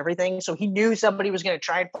blade and everything, so he knew somebody was going to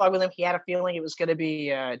try and fuck with him. He had a feeling it was going to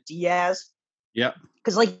be Diaz. Yeah.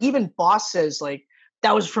 Because like even Boss says like,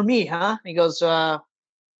 that was for me, huh? And he goes, what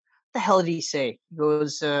the hell did he say? He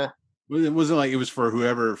goes, it wasn't like it was for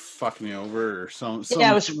whoever fucked me over or something.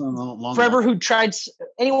 Yeah, it was for who tried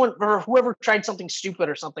anyone or whoever tried something stupid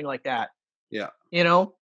or something like that. Yeah. You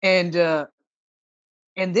know, and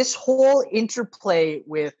this whole interplay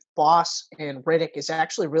with Boss and Riddick is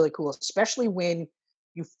actually really cool, especially when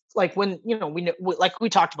you like when you know like we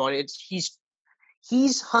talked about it.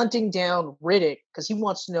 He's hunting down Riddick because he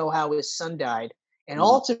wants to know how his son died, and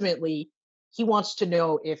ultimately he wants to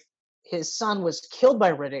know if his son was killed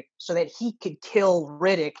by Riddick so that he could kill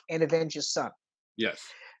Riddick and avenge his son. Yes.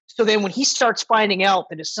 So then when he starts finding out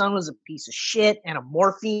that his son was a piece of shit and a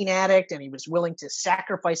morphine addict and he was willing to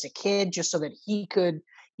sacrifice a kid just so that he could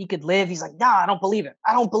live, he's like, nah, I don't believe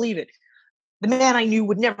it. The man I knew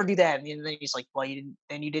would never do that. And then he's like, well, you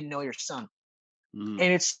didn't know your son. And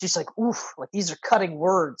it's just like, oof, like these are cutting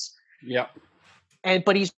words. Yeah.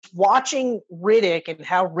 But he's watching Riddick and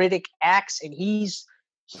how Riddick acts, and he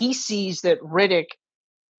sees that Riddick,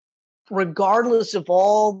 regardless of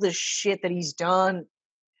all the shit that he's done,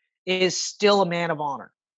 is still a man of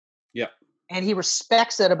honor. Yeah. And he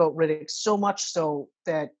respects that about Riddick so much so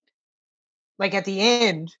that, like, at the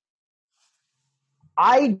end,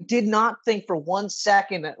 I did not think for one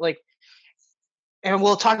second that, like, and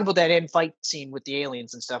we'll talk about that end fight scene with the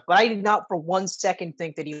aliens and stuff, but I did not for one second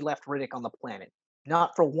think that he left Riddick on the planet.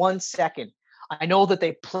 Not for 1 second. I know that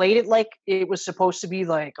they played it like it was supposed to be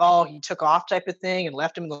like, oh, he took off type of thing and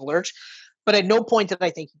left him in the lurch, but at no point did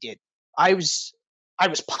I think he did. I was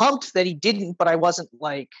pumped that he didn't, but I wasn't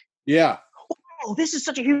like, yeah, oh, this is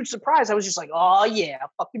such a huge surprise. I was just like, oh yeah,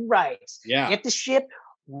 fucking right. Yeah. Get the ship,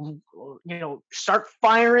 start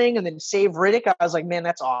firing and then save Riddick. I was like, man,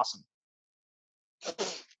 that's awesome.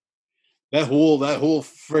 That whole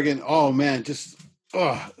friggin', oh man, just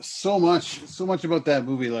so much about that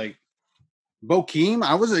movie. Like Bokeem,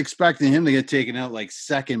 I wasn't expecting him to get taken out like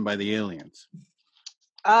second by the aliens.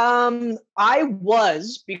 I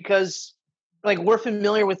was, because like we're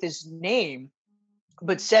familiar with his name,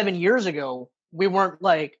 but 7 years ago we weren't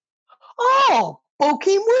like, oh,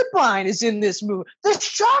 Bokeem Woodbine is in this movie. The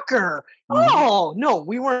Shocker. Oh no,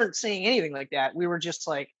 we weren't saying anything like that. We were just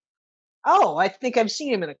like, oh, I think I've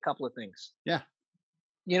seen him in a couple of things. Yeah.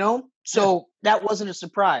 So that wasn't a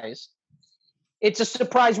surprise. It's a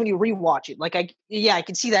surprise when you rewatch it. Like, I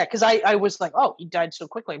can see that, because I was like, oh, he died so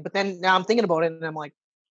quickly. But then now I'm thinking about it and I'm like,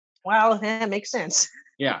 well, that makes sense.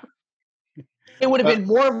 Yeah. It would have been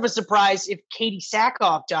more of a surprise if Katie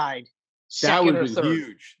Sackhoff died second or third.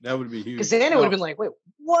 Huge. That would have been huge. Because then it would have been like, wait,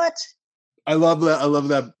 what? I love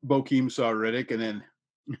that Bokeem saw Riddick and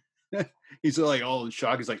then he's like all in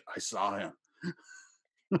shock. He's like, I saw him.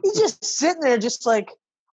 He's just sitting there just like,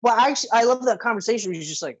 well, actually, I love that conversation. He's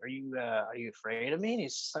just like, are you afraid of me? And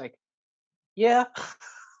he's just like, yeah.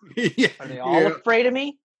 Yeah. Are they all afraid of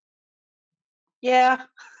me? Yeah.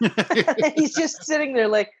 He's just sitting there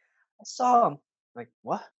like, I saw him. Like,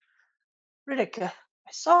 what? Riddick, I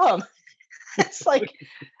saw him. It's like,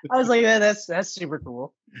 I was like, that's super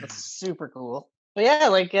cool. That's super cool. But yeah,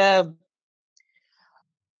 like, I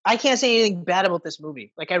can't say anything bad about this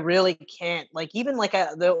movie. Like, I really can't. Like, even like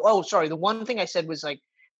the one thing I said was like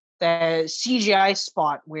the CGI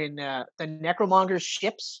spot when the Necromonger's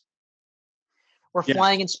ships were Yes.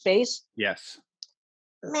 flying in space. Yes.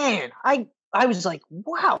 Man, I was like,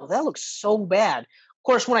 wow, that looks so bad. Of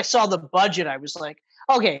course, when I saw the budget, I was like,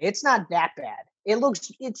 okay, it's not that bad.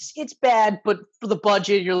 It's bad, but for the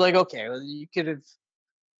budget, you're like, okay, well, you could have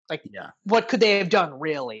like, what could they have done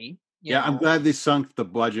really? I'm glad they sunk the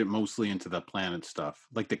budget mostly into the planet stuff,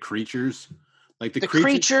 like the creatures, the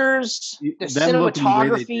creatures, the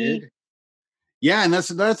cinematography. Yeah, and that's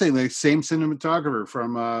another thing. Like same cinematographer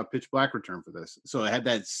from Pitch Black returned for this, so it had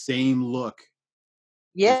that same look.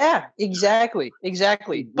 Yeah, exactly.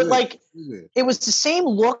 But like, it was the same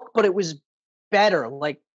look, but it was better.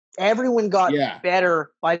 Like everyone got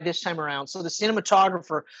better by this time around. So the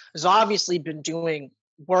cinematographer has obviously been doing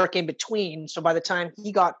work in between. So by the time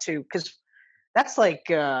he got to, because that's like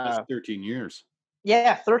that's 13 years.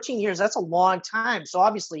 Yeah, 13 years. That's a long time. So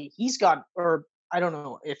obviously he's got, or I don't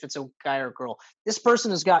know if it's a guy or girl. This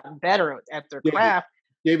person has gotten better at their craft.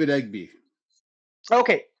 David Egby.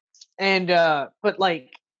 Okay. And but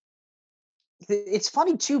like it's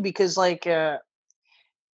funny too because like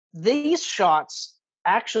these shots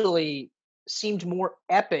actually seemed more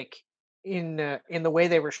epic in the way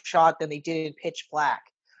they were shot than they did in Pitch Black.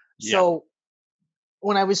 So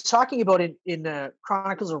when I was talking about it in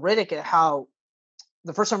Chronicles of Riddick, how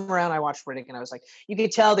the first time around I watched Riddick and I was like, you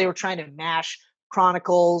could tell they were trying to mash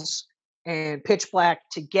Chronicles and Pitch Black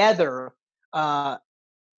together.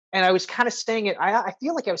 And I was kind of saying it. I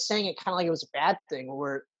feel like I was saying it kind of like it was a bad thing,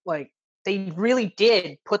 where like they really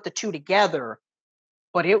did put the two together,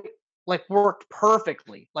 but it like worked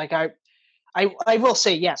perfectly. Like I will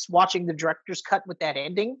say yes, watching the director's cut with that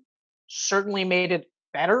ending certainly made it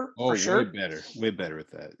better for sure. Way better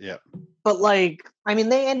with that. Yeah. But like, I mean,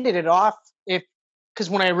 they ended it off because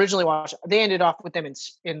when I originally watched, they ended off with them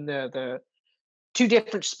in the two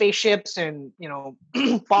different spaceships, and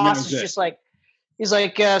Boss is just like. He's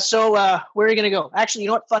like, so where are you going to go? Actually, you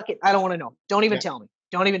know what? Fuck it. I don't want to know. Don't even tell me.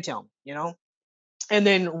 Don't even tell me, And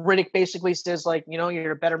then Riddick basically says, like,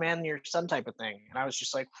 you're a better man than your son type of thing. And I was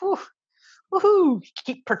just like, whew, woohoo.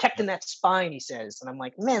 Keep protecting that spine, he says. And I'm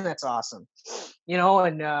like, man, that's awesome.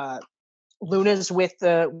 And Luna's with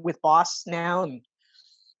Boss now. And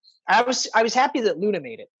I was happy that Luna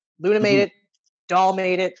made it. Luna made it. Doll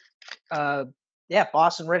made it.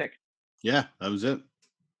 Boss and Riddick. Yeah, that was it.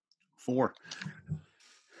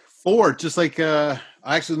 Four, just like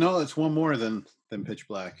actually no, that's one more than Pitch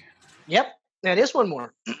Black. Yep, that is one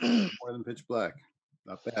more. More than Pitch Black.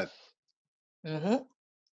 Not bad. So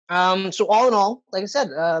all in all, like I said,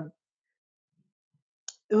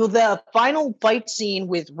 the final fight scene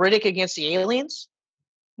with Riddick against the aliens,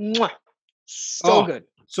 so good.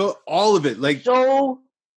 So all of it, like so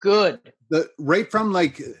good. Right from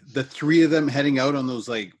like the three of them heading out on those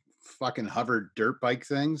like fucking hover dirt bike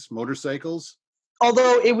things, motorcycles.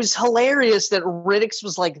 Although it was hilarious that Riddick's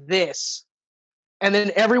was like this, and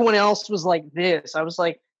then everyone else was like this. I was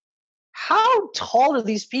like, how tall are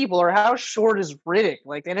these people, or how short is Riddick?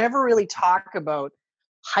 Like, they never really talk about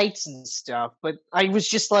heights and stuff, but I was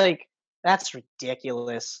just like, that's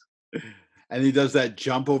ridiculous. And he does that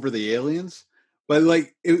jump over the aliens. But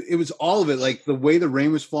like it was all of it, like the way the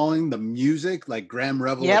rain was falling, the music, like Graham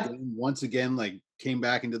Revel once again like came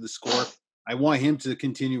back into the score. I want him to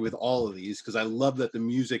continue with all of these because I love that the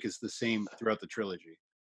music is the same throughout the trilogy.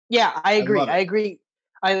 Yeah, I agree.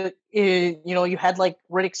 You had like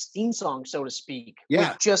Riddick's theme song, so to speak,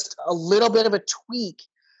 with just a little bit of a tweak.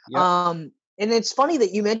 And it's funny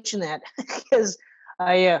that you mentioned that because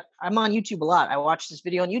I'm on YouTube a lot. I watched this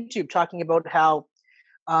video on YouTube talking about how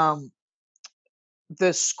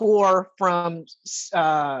the score from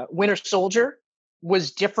Winter Soldier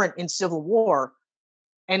was different in Civil War.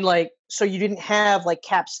 And like, so you didn't have like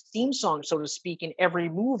Cap's theme song, so to speak, in every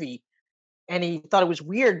movie. And he thought it was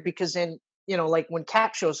weird because then, like when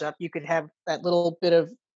Cap shows up, you could have that little bit of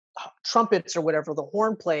trumpets or whatever, the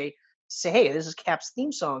horn play, say, hey, this is Cap's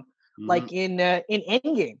theme song. Like in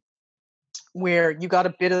Endgame, where you got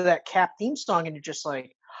a bit of that Cap theme song and you're just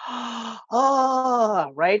like,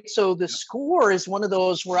 right? So the score is one of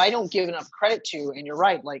those where I don't give enough credit to, and you're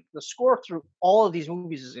right, like the score through all of these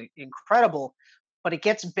movies is incredible, but it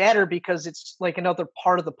gets better because it's like another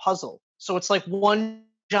part of the puzzle. So it's like one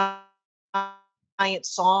giant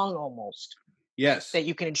song almost. Yes. that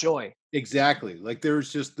you can enjoy. Exactly. Like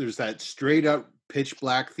there's that straight up pitch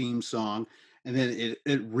black theme song, and then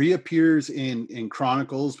it reappears in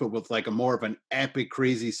Chronicles, but with like a more of an epic,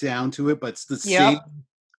 crazy sound to it. But it's the same Yep.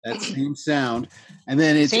 that same sound, and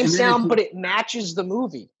then it's Same and then it's sound, but it matches the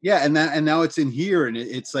movie. yeah, and now it's in here, and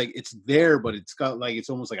it's like it's there, but it's got like it's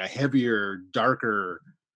almost like a heavier, darker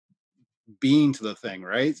being to the thing,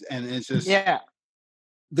 right? And it's just Yeah.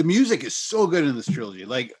 the music is so good in this trilogy.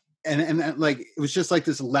 Like and like it was just like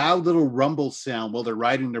this loud little rumble sound while they're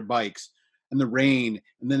riding their bikes in the rain,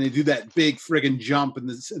 and then they do that big friggin' jump, and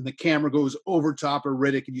the camera goes over top of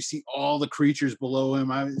Riddick, and you see all the creatures below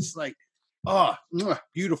him. I was like, oh,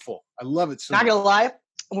 beautiful. I love it so Not much. gonna lie,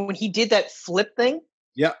 when he did that flip thing,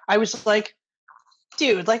 Yeah, I was like,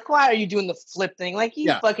 dude, like, why are you doing the flip thing? Like,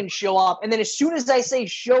 you fucking show off. And then as soon as I say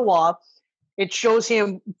show off, it shows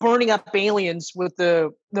him burning up aliens with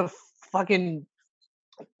the fucking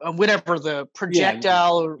whatever, the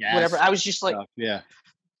projectile or whatever. I was just like,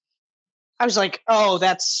 I was like, oh,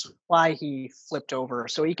 that's why he flipped over,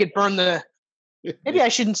 so he could burn the. Maybe I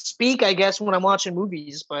shouldn't speak, I guess, when I'm watching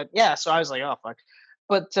movies, but yeah. So I was like, oh fuck,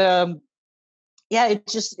 but yeah,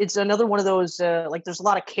 it's another one of those like there's a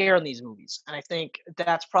lot of care in these movies, and I think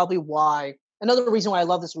that's probably why another reason why I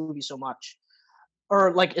love this movie so much,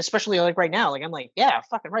 or like especially like right now, like I'm like, yeah,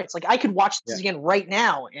 fucking right. It's like I could watch this again right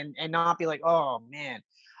now and not be like, oh man.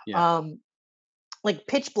 Like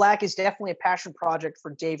Pitch Black is definitely a passion project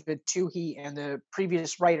for David Twohy and the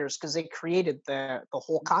previous writers because they created the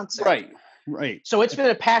whole concept. Right. So it's been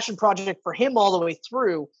a passion project for him all the way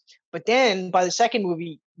through. But then by the second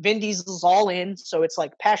movie, Vin Diesel's all in. So it's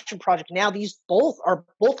like passion project. Now these both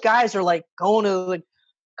guys are like going to the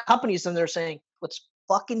companies and they're saying, let's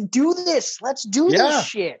fucking do this. Let's do this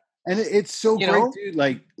shit. And it's so great, dude.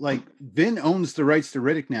 Like Vin owns the rights to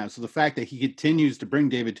Riddick now. So the fact that he continues to bring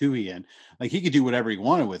David Twohy in, like he could do whatever he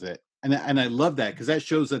wanted with it. And I love that because that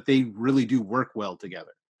shows that they really do work well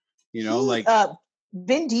together. You know, like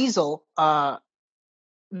Vin Diesel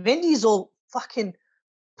fucking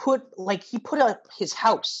put up his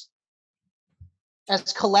house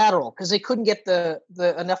as collateral because they couldn't get the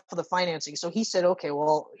enough for the financing. So he said, okay,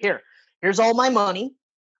 well, here's all my money.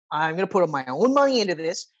 I'm going to put up my own money into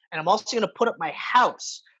this, and I'm also going to put up my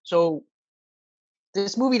house. So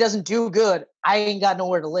this movie doesn't do good. I ain't got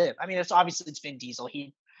nowhere to live. I mean, it's Vin Diesel.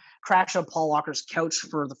 He crashed on Paul Walker's couch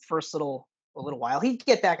for the first little while. He'd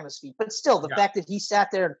get back on his feet, but still, the fact that he sat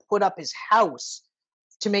there and put up his house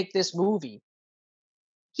to make this movie,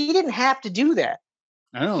 he didn't have to do that.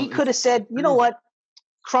 I know. He could have said, you know what?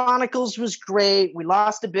 Chronicles was great. We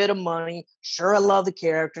lost a bit of money. Sure, I love the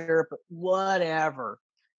character, but whatever.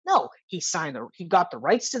 No, he got the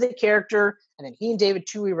rights to the character, and then he and David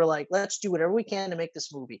Twohy were like, let's do whatever we can to make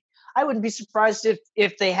this movie. I wouldn't be surprised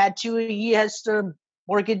if they had to, he has to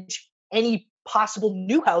mortgage any possible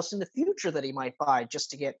new house in the future that he might buy just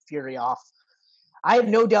to get Fury off. I have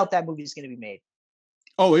no doubt that movie is going to be made.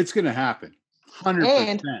 Oh, it's going to happen. 100%.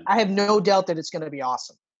 And I have no doubt that it's going to be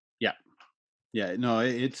awesome. Yeah. Yeah, no,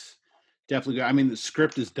 it's definitely good. I mean, the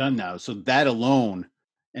script is done now. So that alone,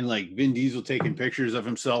 and like Vin Diesel taking pictures of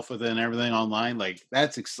himself with it and everything online, like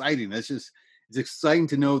that's exciting. It's exciting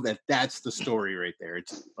to know that that's the story right there.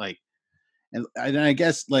 It's like, and I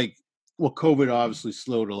guess like, well, COVID obviously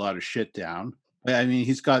slowed a lot of shit down. I mean,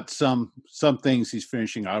 he's got some things he's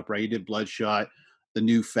finishing up, right? He did Bloodshot, the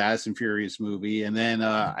new Fast and Furious movie, and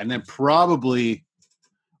then probably,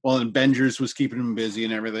 well, and Avengers was keeping him busy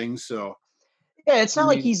and everything. So yeah, it's not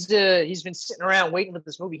like he's been sitting around waiting for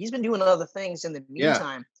this movie. He's been doing other things in the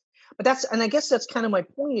meantime. But I guess that's kind of my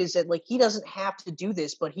point is that like he doesn't have to do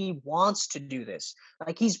this, but he wants to do this.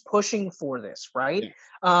 Like he's pushing for this, right?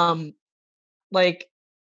 Yeah. Like,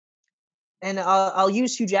 and I'll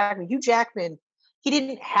use Hugh Jackman. Hugh Jackman, he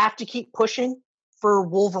didn't have to keep pushing for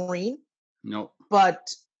Wolverine. No. But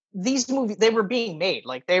these movies, they were being made.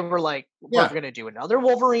 Like they were like, we're going to do another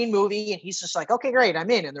Wolverine movie, and he's just like, okay, great, I'm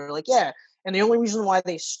in. And they're like, yeah. And the only reason why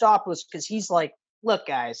they stopped was because he's like, look,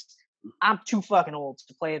 guys, I'm too fucking old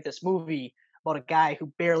to play at this movie about a guy who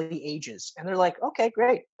barely ages. And they're like, okay,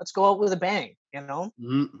 great, let's go out with a bang, you know?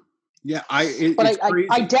 Mm-hmm. Yeah,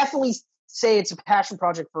 I definitely say it's a passion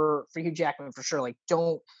project for Hugh Jackman for sure. Like,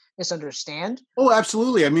 don't misunderstand. Oh,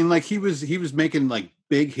 absolutely. I mean, like he was making like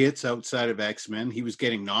big hits outside of X-Men. He was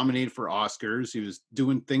getting nominated for Oscars. He was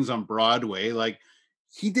doing things on Broadway. Like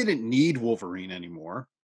he didn't need Wolverine anymore.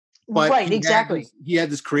 But right, exactly. He had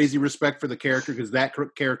this crazy respect for the character because that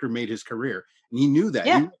character made his career, and he knew that.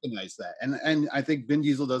 Yeah. He recognized that, and I think Vin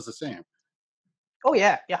Diesel does the same. Oh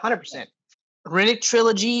yeah, 100%. Riddick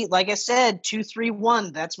trilogy, like I said, 2, 3,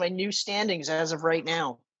 1. That's my new standings as of right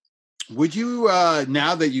now. Would you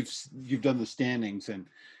now that you've done the standings, and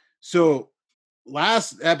so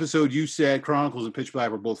last episode you said Chronicles and Pitch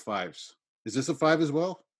Black were both 5s. Is this a 5 as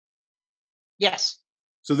well? Yes.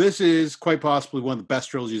 So this is quite possibly one of the best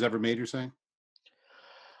trilogies ever made, you're saying?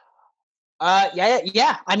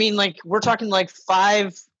 Yeah. I mean, like, we're talking like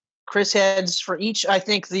 5 Chris heads for each. I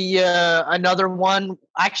think the another one,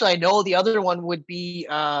 actually I know the other one would be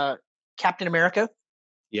Captain America.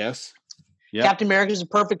 Yes. Yep. Captain America is a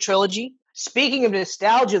perfect trilogy. Speaking of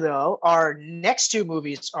nostalgia, though, our next 2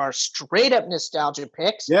 movies are straight up nostalgia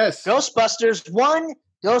picks. Yes. Ghostbusters 1,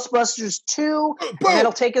 Ghostbusters 2, and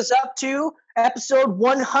that'll take us up to episode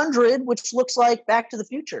 100, which looks like Back to the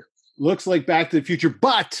Future. Looks like Back to the Future,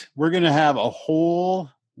 but we're going to have a whole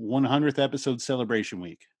 100th episode celebration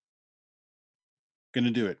week. Going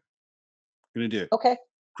to do it. Okay.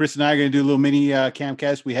 Chris and I are going to do a little mini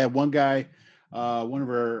camcast. We had one guy, one of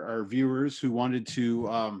our viewers who wanted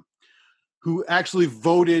to, who actually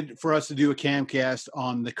voted for us to do a camcast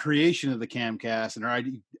on the creation of the camcast and our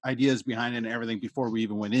ideas behind it and everything before we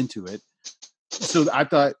even went into it. So I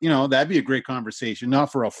thought, that'd be a great conversation, not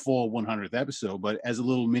for a full 100th episode, but as a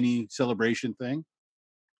little mini celebration thing.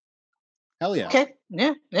 Hell yeah. Okay.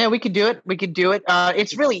 Yeah, we could do it.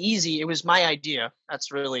 It's really easy. It was my idea.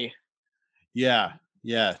 That's really. Yeah.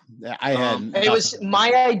 I had. It was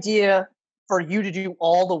my idea for you to do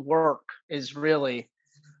all the work is really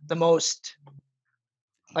the most.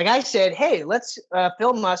 Like I said, hey, let's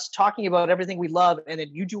film us talking about everything we love, and then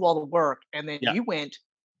you do all the work, and then you went,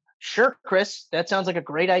 sure, Chris, that sounds like a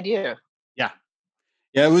great idea. Yeah,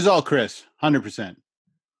 it was all Chris, 100%.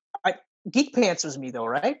 Geek Pants was me though,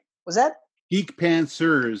 right? Was that? Geek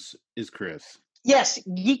Pantsers is Chris. Yes,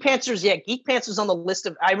 Geek Pantsers. Yeah, Geek Pants was on the list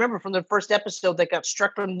of. I remember from the first episode that got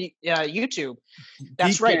struck from YouTube.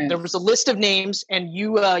 That's Geek right. Pants. There was a list of names, and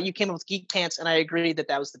you came up with Geek Pants, and I agreed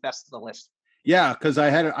that was the best of the list. Yeah, because I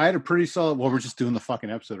had a pretty solid. Well, we're just doing the fucking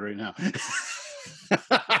episode right now.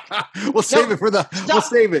 We'll save it for the. Stop, we'll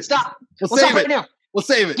save it. Stop. We'll save it right now. We'll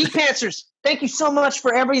save it. Geek Pantsers, thank you so much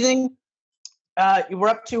for everything. We're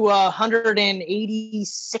up to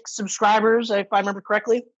 186 subscribers, if I remember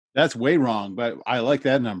correctly. That's way wrong, but I like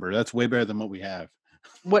that number. That's way better than what we have.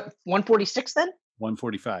 What, 146 then?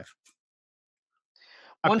 145.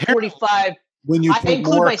 145. When you I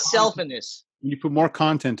include myself in this. When you put more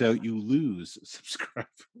content out, you lose subscribers.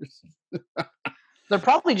 They're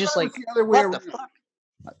probably just like, what the fuck?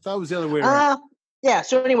 I thought it was the other way around. Yeah,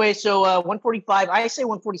 so anyway, 145. I say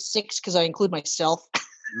 146 because I include myself.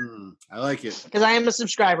 I like it. Because I am a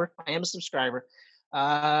subscriber.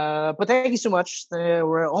 But thank you so much.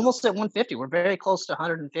 We're almost at 150. We're very close to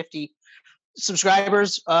 150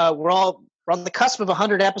 subscribers. We're on the cusp of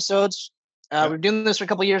 100 episodes. We're doing this for a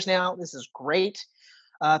couple of years now. This is great.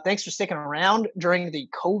 Thanks for sticking around during the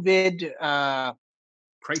COVID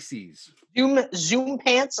crises. Zoom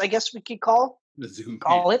pants, I guess we could call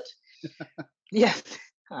it. Yeah.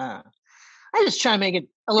 I just try to make it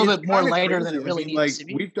a little bit more lighter than it really needs to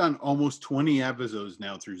be. We've done almost 20 episodes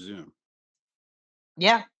now through Zoom.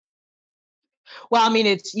 Yeah. Well, I mean,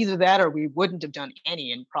 it's either that or we wouldn't have done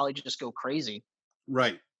any and probably just go crazy.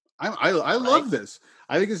 Right. I love this.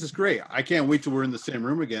 I think this is great. I can't wait till we're in the same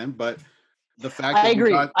room again, but the fact I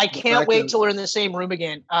agree. I can't wait till we're in the same room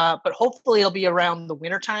again. But hopefully it'll be around the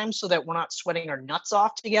wintertime so that we're not sweating our nuts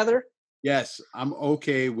off together. Yes, I'm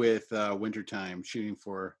okay with wintertime shooting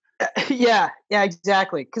for. Yeah,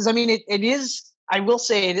 exactly. Because I mean, it is. I will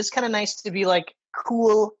say it is kind of nice to be like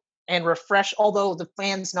cool and refresh. Although the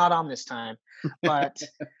fan's not on this time, but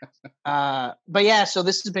yeah. So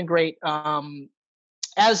this has been great.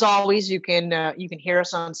 As always, you can hear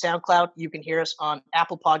us on SoundCloud. You can hear us on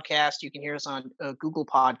Apple Podcast. You can hear us on Google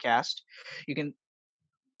Podcast. You can,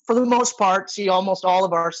 for the most part, see almost all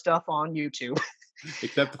of our stuff on YouTube.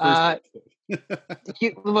 Except the first episode.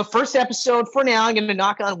 The first episode for now, I'm going to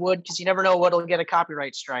knock on wood because you never know what'll get a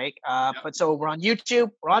copyright strike. But so we're on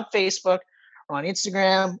YouTube, we're on Facebook, we're on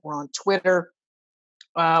Instagram, we're on Twitter.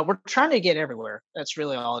 We're trying to get everywhere. That's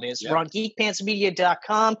really all it is. Yep. We're on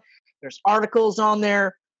geekpantsmedia.com. There's articles on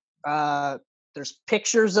there. There's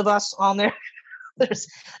pictures of us on there. There's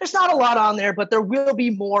not a lot on there, but there will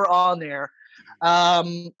be more on there.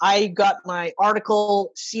 I got my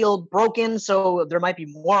article sealed broken, so there might be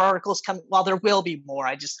more articles coming. Well, there will be more.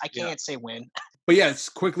 I can't say when. But yes,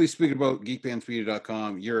 quickly speaking about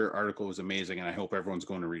geekpantsmedia.com, your article was amazing, and I hope everyone's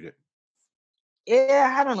going to read it.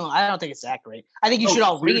 Yeah, I don't know. I don't think it's that great. I think you should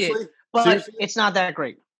all read it, but it's not that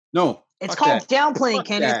great. No. It's called downplaying,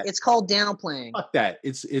 Kenneth. It's called downplaying. Fuck that.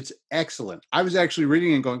 It's excellent. I was actually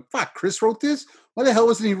reading and going, fuck, Chris wrote this? Why the hell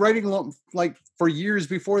wasn't he writing like for years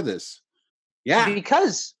before this? Yeah.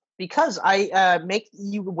 Because because I make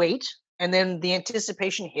you wait, and then the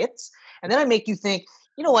anticipation hits, and then I make you think,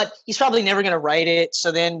 you know what, he's probably never going to write it.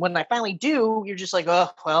 So then when I finally do, you're just like, oh,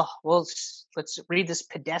 well, let's read this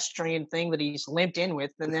pedestrian thing that he's limped in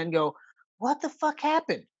with, and then go, what the fuck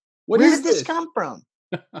happened? Where did this come from?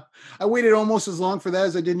 I waited almost as long for that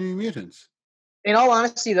as I did New Mutants. In all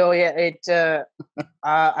honesty, though, yeah,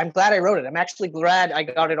 I'm glad I wrote it. I'm actually glad I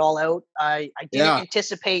got it all out. I didn't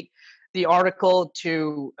anticipate the article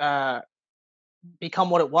to become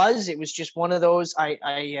what it was. It was just one of those. Like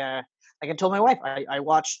I told my wife, I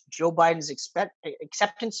watched Joe Biden's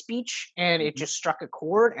acceptance speech, and it just struck a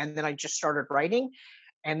chord. And then I just started writing,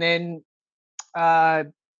 and then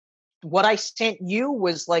what I sent you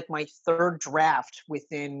was like my third draft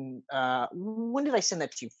within. When did I send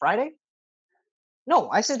that to you? Friday?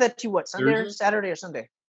 No, I sent that to you, what, Sunday or Saturday or Sunday?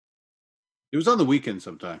 It was on the weekend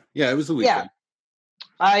sometime. Yeah, it was the weekend.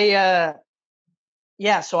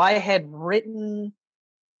 Yeah. So I had written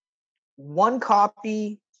one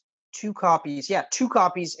copy, two copies. Yeah, two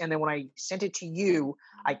copies. And then when I sent it to you,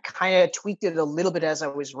 I kind of tweaked it a little bit as I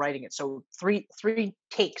was writing it. So three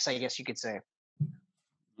takes, I guess you could say.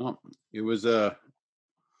 Oh, it was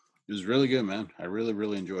really good, man. I really,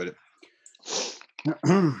 really enjoyed it.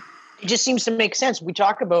 It just seems to make sense. We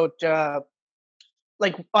talk about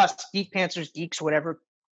like us, Geek Pantsers, geeks, whatever.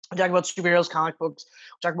 We talk about superheroes, comic books.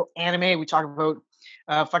 We talk about anime. We talk about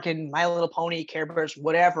fucking My Little Pony, Care Bears,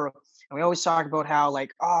 whatever. And we always talk about how,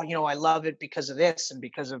 like, oh, you know, I love it because of this and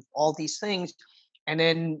because of all these things. And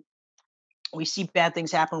then we see bad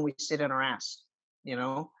things happen. We sit on our ass, you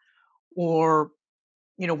know, or,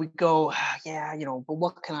 you know, we go, yeah, you know, but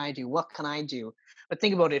what can I do? What can I do? But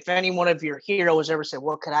think about it. If any one of your heroes ever said,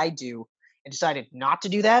 what could I do? And decided not to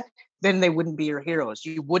do that, then they wouldn't be your heroes.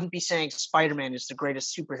 You wouldn't be saying Spider-Man is the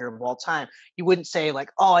greatest superhero of all time. You wouldn't say like,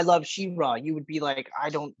 oh, I love She-Ra. You would be like, I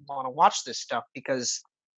don't want to watch this stuff because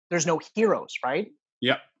there's no heroes, right?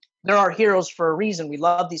 Yeah. There are heroes for a reason. We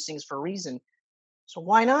love these things for a reason. So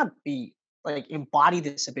why not be like, embody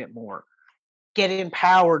this a bit more, get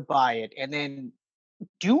empowered by it, and then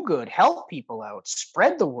do good, help people out,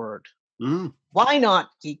 spread the word. Why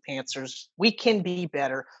not, Geek Pantsers? We can be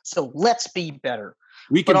better. So let's be better.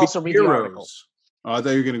 We can also be heroes. Oh, I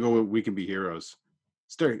thought you were going to go with We Can Be Heroes.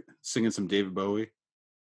 Start singing some David Bowie.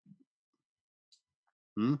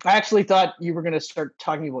 I actually thought you were going to start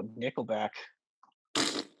talking about Nickelback.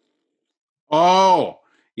 Oh,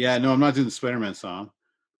 yeah. No, I'm not doing the Spider-Man song.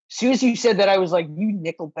 As soon as you said that, I was like, you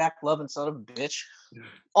Nickelback loving son of a bitch.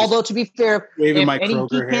 Although, to be fair, if any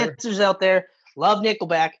Geek Pantsers out there love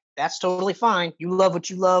Nickelback, that's totally fine. You love what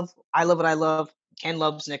you love. I love what I love. Ken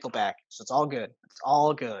loves Nickelback. So it's all good. It's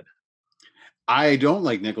all good. I don't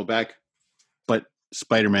like Nickelback, but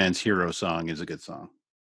Spider-Man's Hero song is a good song.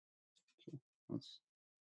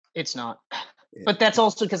 It's not. Yeah. But that's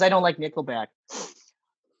also because I don't like Nickelback.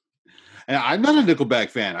 And I'm not a Nickelback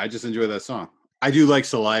fan. I just enjoy that song. I do like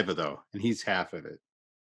Saliva, though, and he's half of it.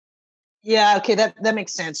 Yeah, okay, that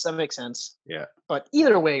makes sense. That makes sense. Yeah. But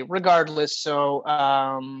either way, regardless, so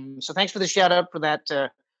thanks for the shout out for that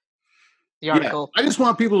the article. Yeah, I just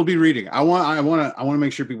want people to be reading. I want to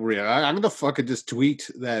make sure people read it. I'm gonna fucking just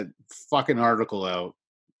tweet that fucking article out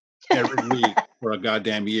every week for a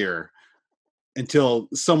goddamn year until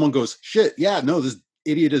someone goes, shit, yeah, no, this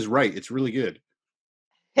idiot is right. It's really good.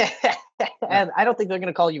 And I don't think they're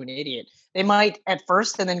gonna call you an idiot. They might at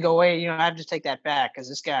first and then go away, you know, I have to take that back because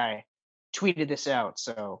this guy tweeted this out.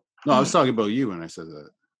 So no, I was talking about you when I said that.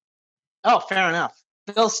 Oh, fair enough.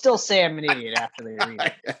 They'll still say I'm an idiot after they read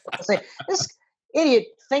it. They'll say this idiot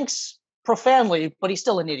thinks profoundly, but he's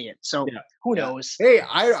still an idiot. So who knows? Hey,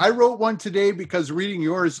 I wrote one today because reading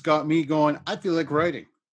yours got me going, I feel like writing.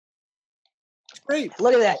 It's great.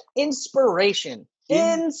 Look at that. Inspiration.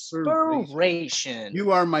 Inspiration.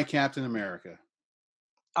 You are my Captain America.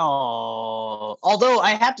 Oh, although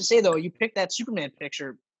I have to say though, you picked that Superman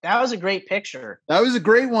picture. That was a great picture. That was a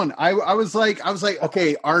great one. I was like,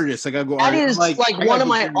 okay, artist. I gotta go. That is like one of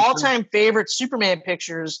my all-time favorite Superman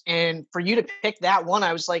pictures. And for you to pick that one,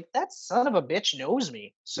 I was like, that son of a bitch knows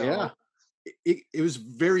me. So yeah, it was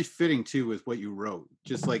very fitting too with what you wrote.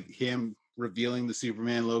 Just like him revealing the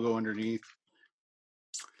Superman logo underneath.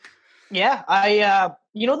 Yeah,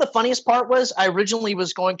 you know, the funniest part was I originally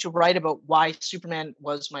was going to write about why Superman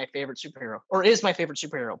was my favorite superhero or is my favorite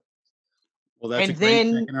superhero. Well, that's a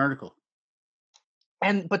great second article.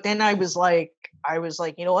 But then I was like,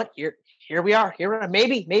 you know what? Here we are.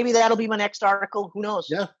 Maybe that'll be my next article. Who knows?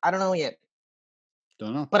 Yeah. I don't know yet.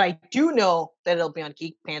 Don't know. But I do know that it'll be on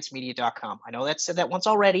geekpantsmedia.com. I know that said that once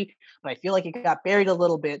already, but I feel like it got buried a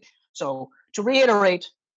little bit. So to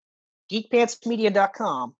reiterate,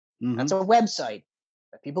 geekpantsmedia.com Mm-hmm. That's a website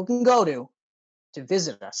that people can go to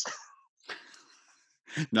visit us.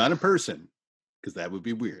 Not a person, because that would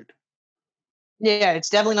be weird. Yeah, it's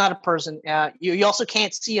definitely not a person. You also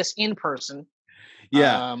can't see us in person.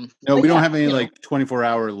 Yeah. No, we don't have any like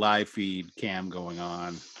 24-hour live feed cam going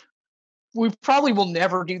on. We probably will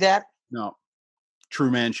never do that. No.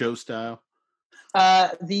 Truman Show style.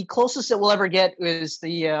 The closest that we'll ever get is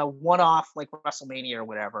the one-off like WrestleMania or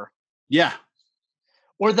whatever. Yeah.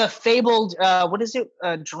 Or the fabled what is it?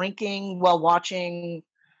 Drinking while watching.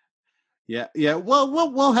 Yeah. Well,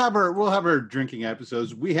 we'll have our drinking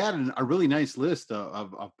episodes. We had a really nice list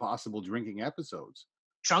of possible drinking episodes.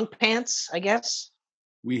 Drunk pants, I guess.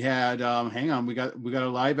 We had hang on, we got our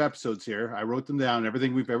live episodes here. I wrote them down,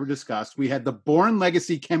 everything we've ever discussed. We had the Bourne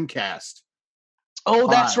Legacy Chemcast. Oh,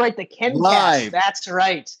 that's right, the Chemcast. Live. That's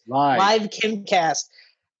right. Live Chemcast.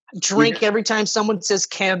 Drink every time someone says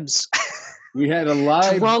chems. We had a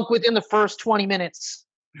live drunk within the first 20 minutes.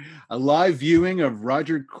 A live viewing of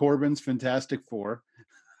Roger Corbin's Fantastic Four.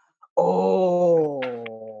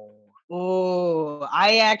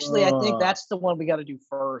 I think that's the one we got to do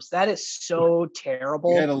first. That is so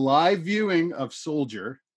terrible. We had a live viewing of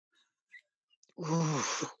Soldier.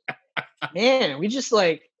 Man, we just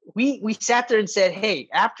we sat there and said, hey,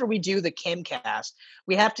 after we do the Chemcast,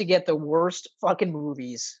 we have to get the worst fucking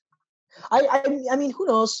movies. I mean, who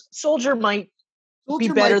knows? Soldier might be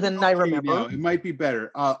better than I remember. Now. It might be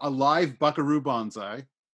better. A live Buckaroo Banzai.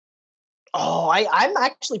 Oh, I'm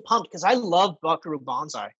actually pumped because I love Buckaroo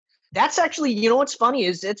Banzai. That's actually, you know what's funny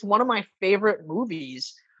is it's one of my favorite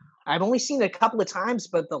movies. I've only seen it a couple of times,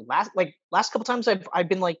 but the last couple of times I've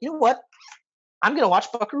been like, you know what? I'm gonna watch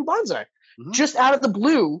Buckaroo Banzai. Mm-hmm. Just out of the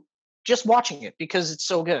blue, just watching it because it's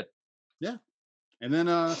so good. Yeah. And then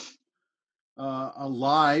a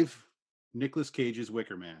live Nicolas Cage's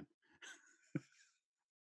Wicker Man.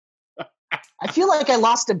 I feel like I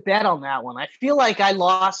lost a bet on that one. I feel like I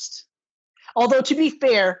lost. Although to be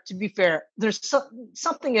fair, there's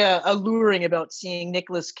something alluring about seeing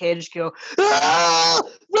Nicolas Cage go,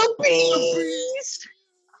 the beast!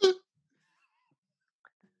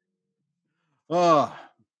 Oh,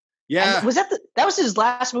 yeah. And that was his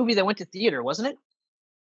last movie that went to theater, wasn't it?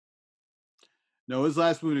 No, his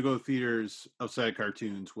last movie to go to theaters outside of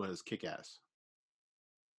cartoons was Kick-Ass.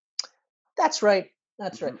 That's right.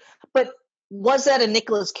 That's right. But was that a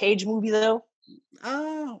Nicolas Cage movie though?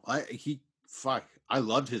 Oh, I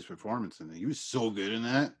loved his performance in it. He was so good in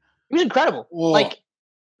that. He was incredible. Whoa. Like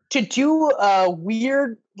to do a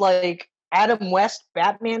weird like Adam West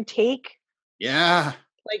Batman take. Yeah.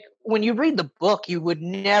 Like when you read the book, you would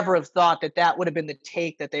never have thought that would have been the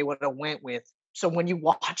take that they would have went with. So when you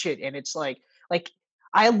watch it and it's like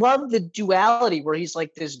I love the duality where he's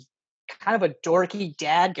like this kind of a dorky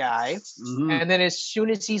dad guy. Mm-hmm. And then as soon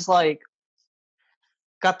as he's like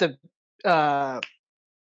got the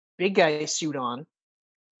big guy suit on,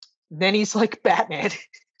 then he's like Batman.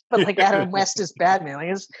 But like Adam West is Batman. Like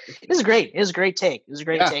it was great. It was a great take. It was a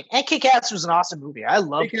great take. And Kick-Ass was an awesome movie. I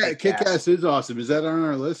love Kick-Ass. Kick-Ass is awesome. Is that on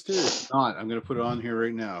our list too? If not, I'm going to put it on here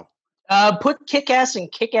right now. Put Kick-Ass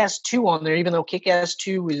and Kick-Ass 2 on there, even though Kick-Ass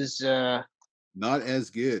 2 is not as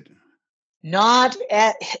good.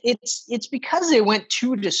 It's because they went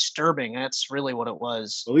too disturbing. That's really what it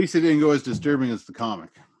was. At least it didn't go as disturbing as the comic.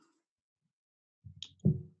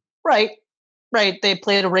 Right. They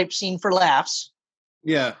played a rape scene for laughs.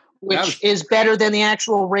 Yeah. Which is better than the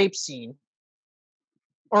actual rape scene.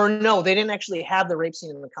 Or no, they didn't actually have the rape scene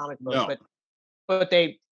in the comic book, but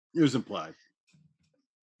it was implied.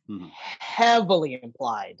 Mm-hmm. Heavily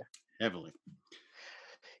implied. Heavily.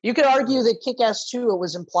 You could argue that Kick-Ass 2, it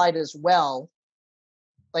was implied as well.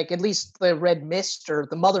 Like, at least the Red Mist, or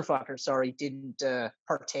the motherfucker, didn't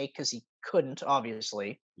partake because he couldn't,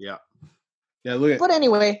 obviously. Yeah. Yeah, look at But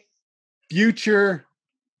anyway. Future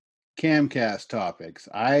Camcast topics.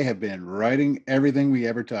 I have been writing everything we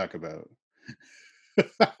ever talk about.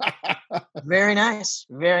 Very nice.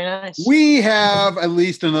 Very nice. We have at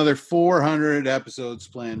least another 400 episodes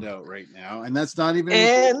planned out right now. And that's not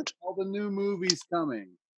even all the new movies coming.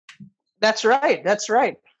 That's right. That's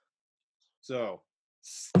right. So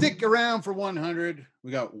stick around for 100.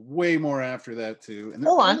 We got way more after that too. And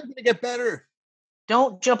hold on. They're going to get better.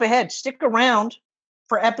 Don't jump ahead. Stick around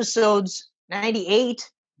for episodes 98.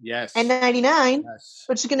 Yes. And 99,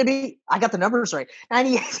 which is going to be, I got the numbers right,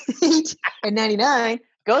 98 and 99,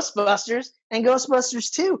 Ghostbusters and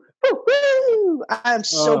Ghostbusters 2. Woo-hoo! I'm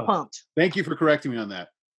so pumped. Thank you for correcting me on that.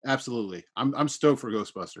 Absolutely. I'm stoked for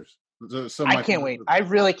Ghostbusters. I can't wait. I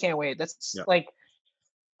really can't wait. That's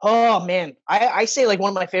oh man. I say like one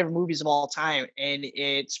of my favorite movies of all time. And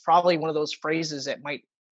it's probably one of those phrases that might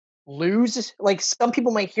lose. Like some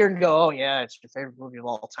people might hear and go, "Oh yeah, it's your favorite movie of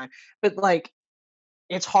all time," but like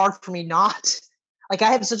it's hard for me not. Like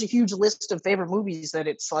I have such a huge list of favorite movies that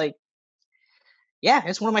it's like, yeah,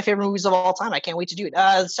 it's one of my favorite movies of all time. I can't wait to do it.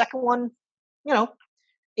 The second one, you know,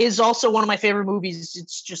 is also one of my favorite movies.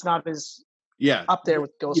 It's just not as up there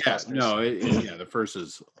with Ghostbusters. Yeah, no, yeah, the first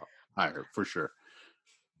is higher for sure.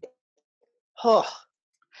 Oh,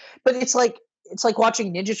 but it's like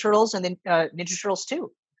watching Ninja Turtles and then Ninja Turtles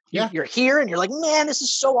 2. You're here and you're like, man, this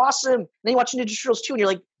is so awesome. And then you watch Ninja Turtles 2 and you're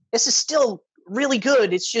like, this is still really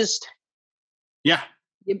good. It's just,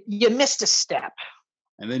 you missed a step.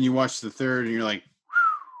 And then you watch the third and you're like,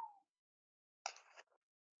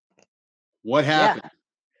 what happened?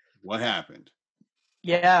 What happened?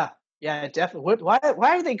 Yeah, definitely. Why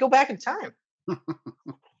did they go back in time?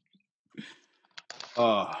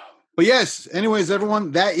 But yes, anyways,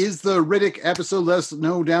 everyone, that is the Riddick episode. Let us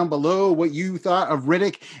know down below what you thought of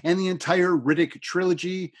Riddick and the entire Riddick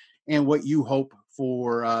trilogy and what you hope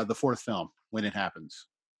for the fourth film when it happens.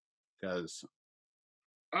 Because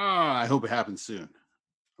I hope it happens soon.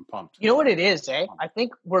 I'm pumped. You know what it is, eh? I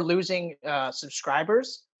think we're losing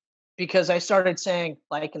subscribers because I started saying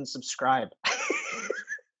like and subscribe.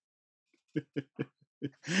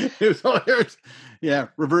 It was hilarious. Yeah,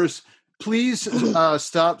 reverse. Please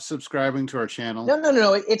stop subscribing to our channel.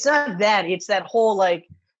 No. It's not that. It's that whole like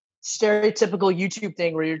stereotypical YouTube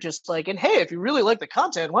thing where you're just like, and hey, if you really like the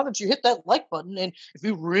content, why don't you hit that like button? And if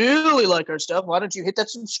you really like our stuff, why don't you hit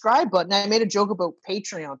that subscribe button? I made a joke about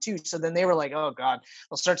Patreon too. So then they were like, oh God,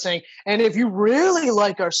 I'll start saying, and if you really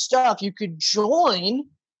like our stuff, you could join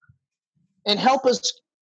and help us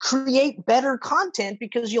create better content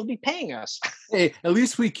because you'll be paying us. Hey, at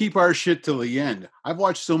least we keep our shit till the end. I've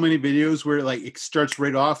watched so many videos where like it starts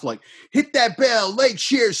right off like, hit that bell, like,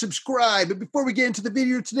 share, subscribe. And before we get into the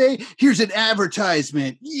video today, here's an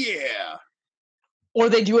advertisement. Yeah. Or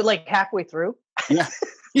they do it like halfway through. Yeah.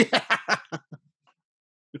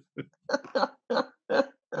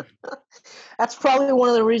 That's probably one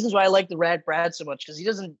of the reasons why I like the Rad Brad so much, because he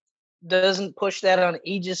doesn't push that on.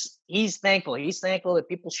 He's thankful. He's thankful that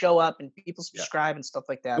people show up and people subscribe and stuff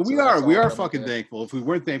like that. But we are fucking thankful. If we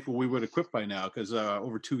weren't thankful, we would have quit by now, because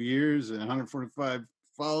over 2 years and 145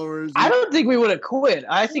 followers. I don't think we would have quit.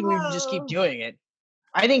 I think we would just keep doing it.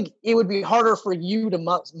 I think it would be harder for you to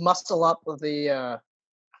muscle up the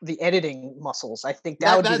editing muscles. I think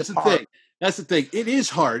that would be the part. Thing. That's the thing. It is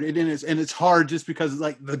hard. It's hard just because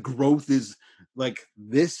like the growth is like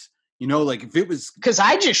this. You know, like if it was, because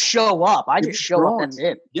I just show up. That's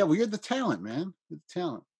it. Yeah, well, you're the talent, man. You're the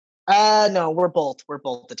talent. No, we're both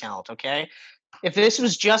the talent. Okay. If this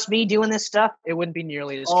was just me doing this stuff, it wouldn't be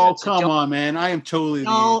nearly as good. Oh, come on, man. I am totally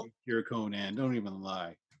your Conan. Don't even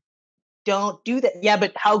lie. Don't do that. Yeah,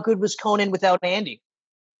 but how good was Conan without Andy?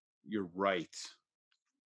 You're right.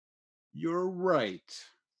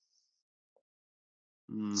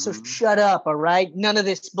 Mm-hmm. So shut up, all right? None of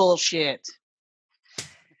this bullshit.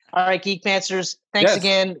 All right, Geek Pantsers, thanks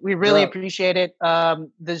again. We really appreciate it.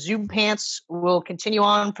 The Zoom Pants will continue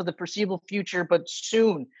on for the foreseeable future, but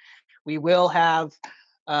soon we will have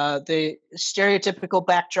the stereotypical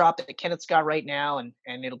backdrop that Kenneth's got right now, and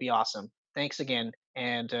it'll be awesome. Thanks again,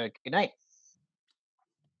 and good night.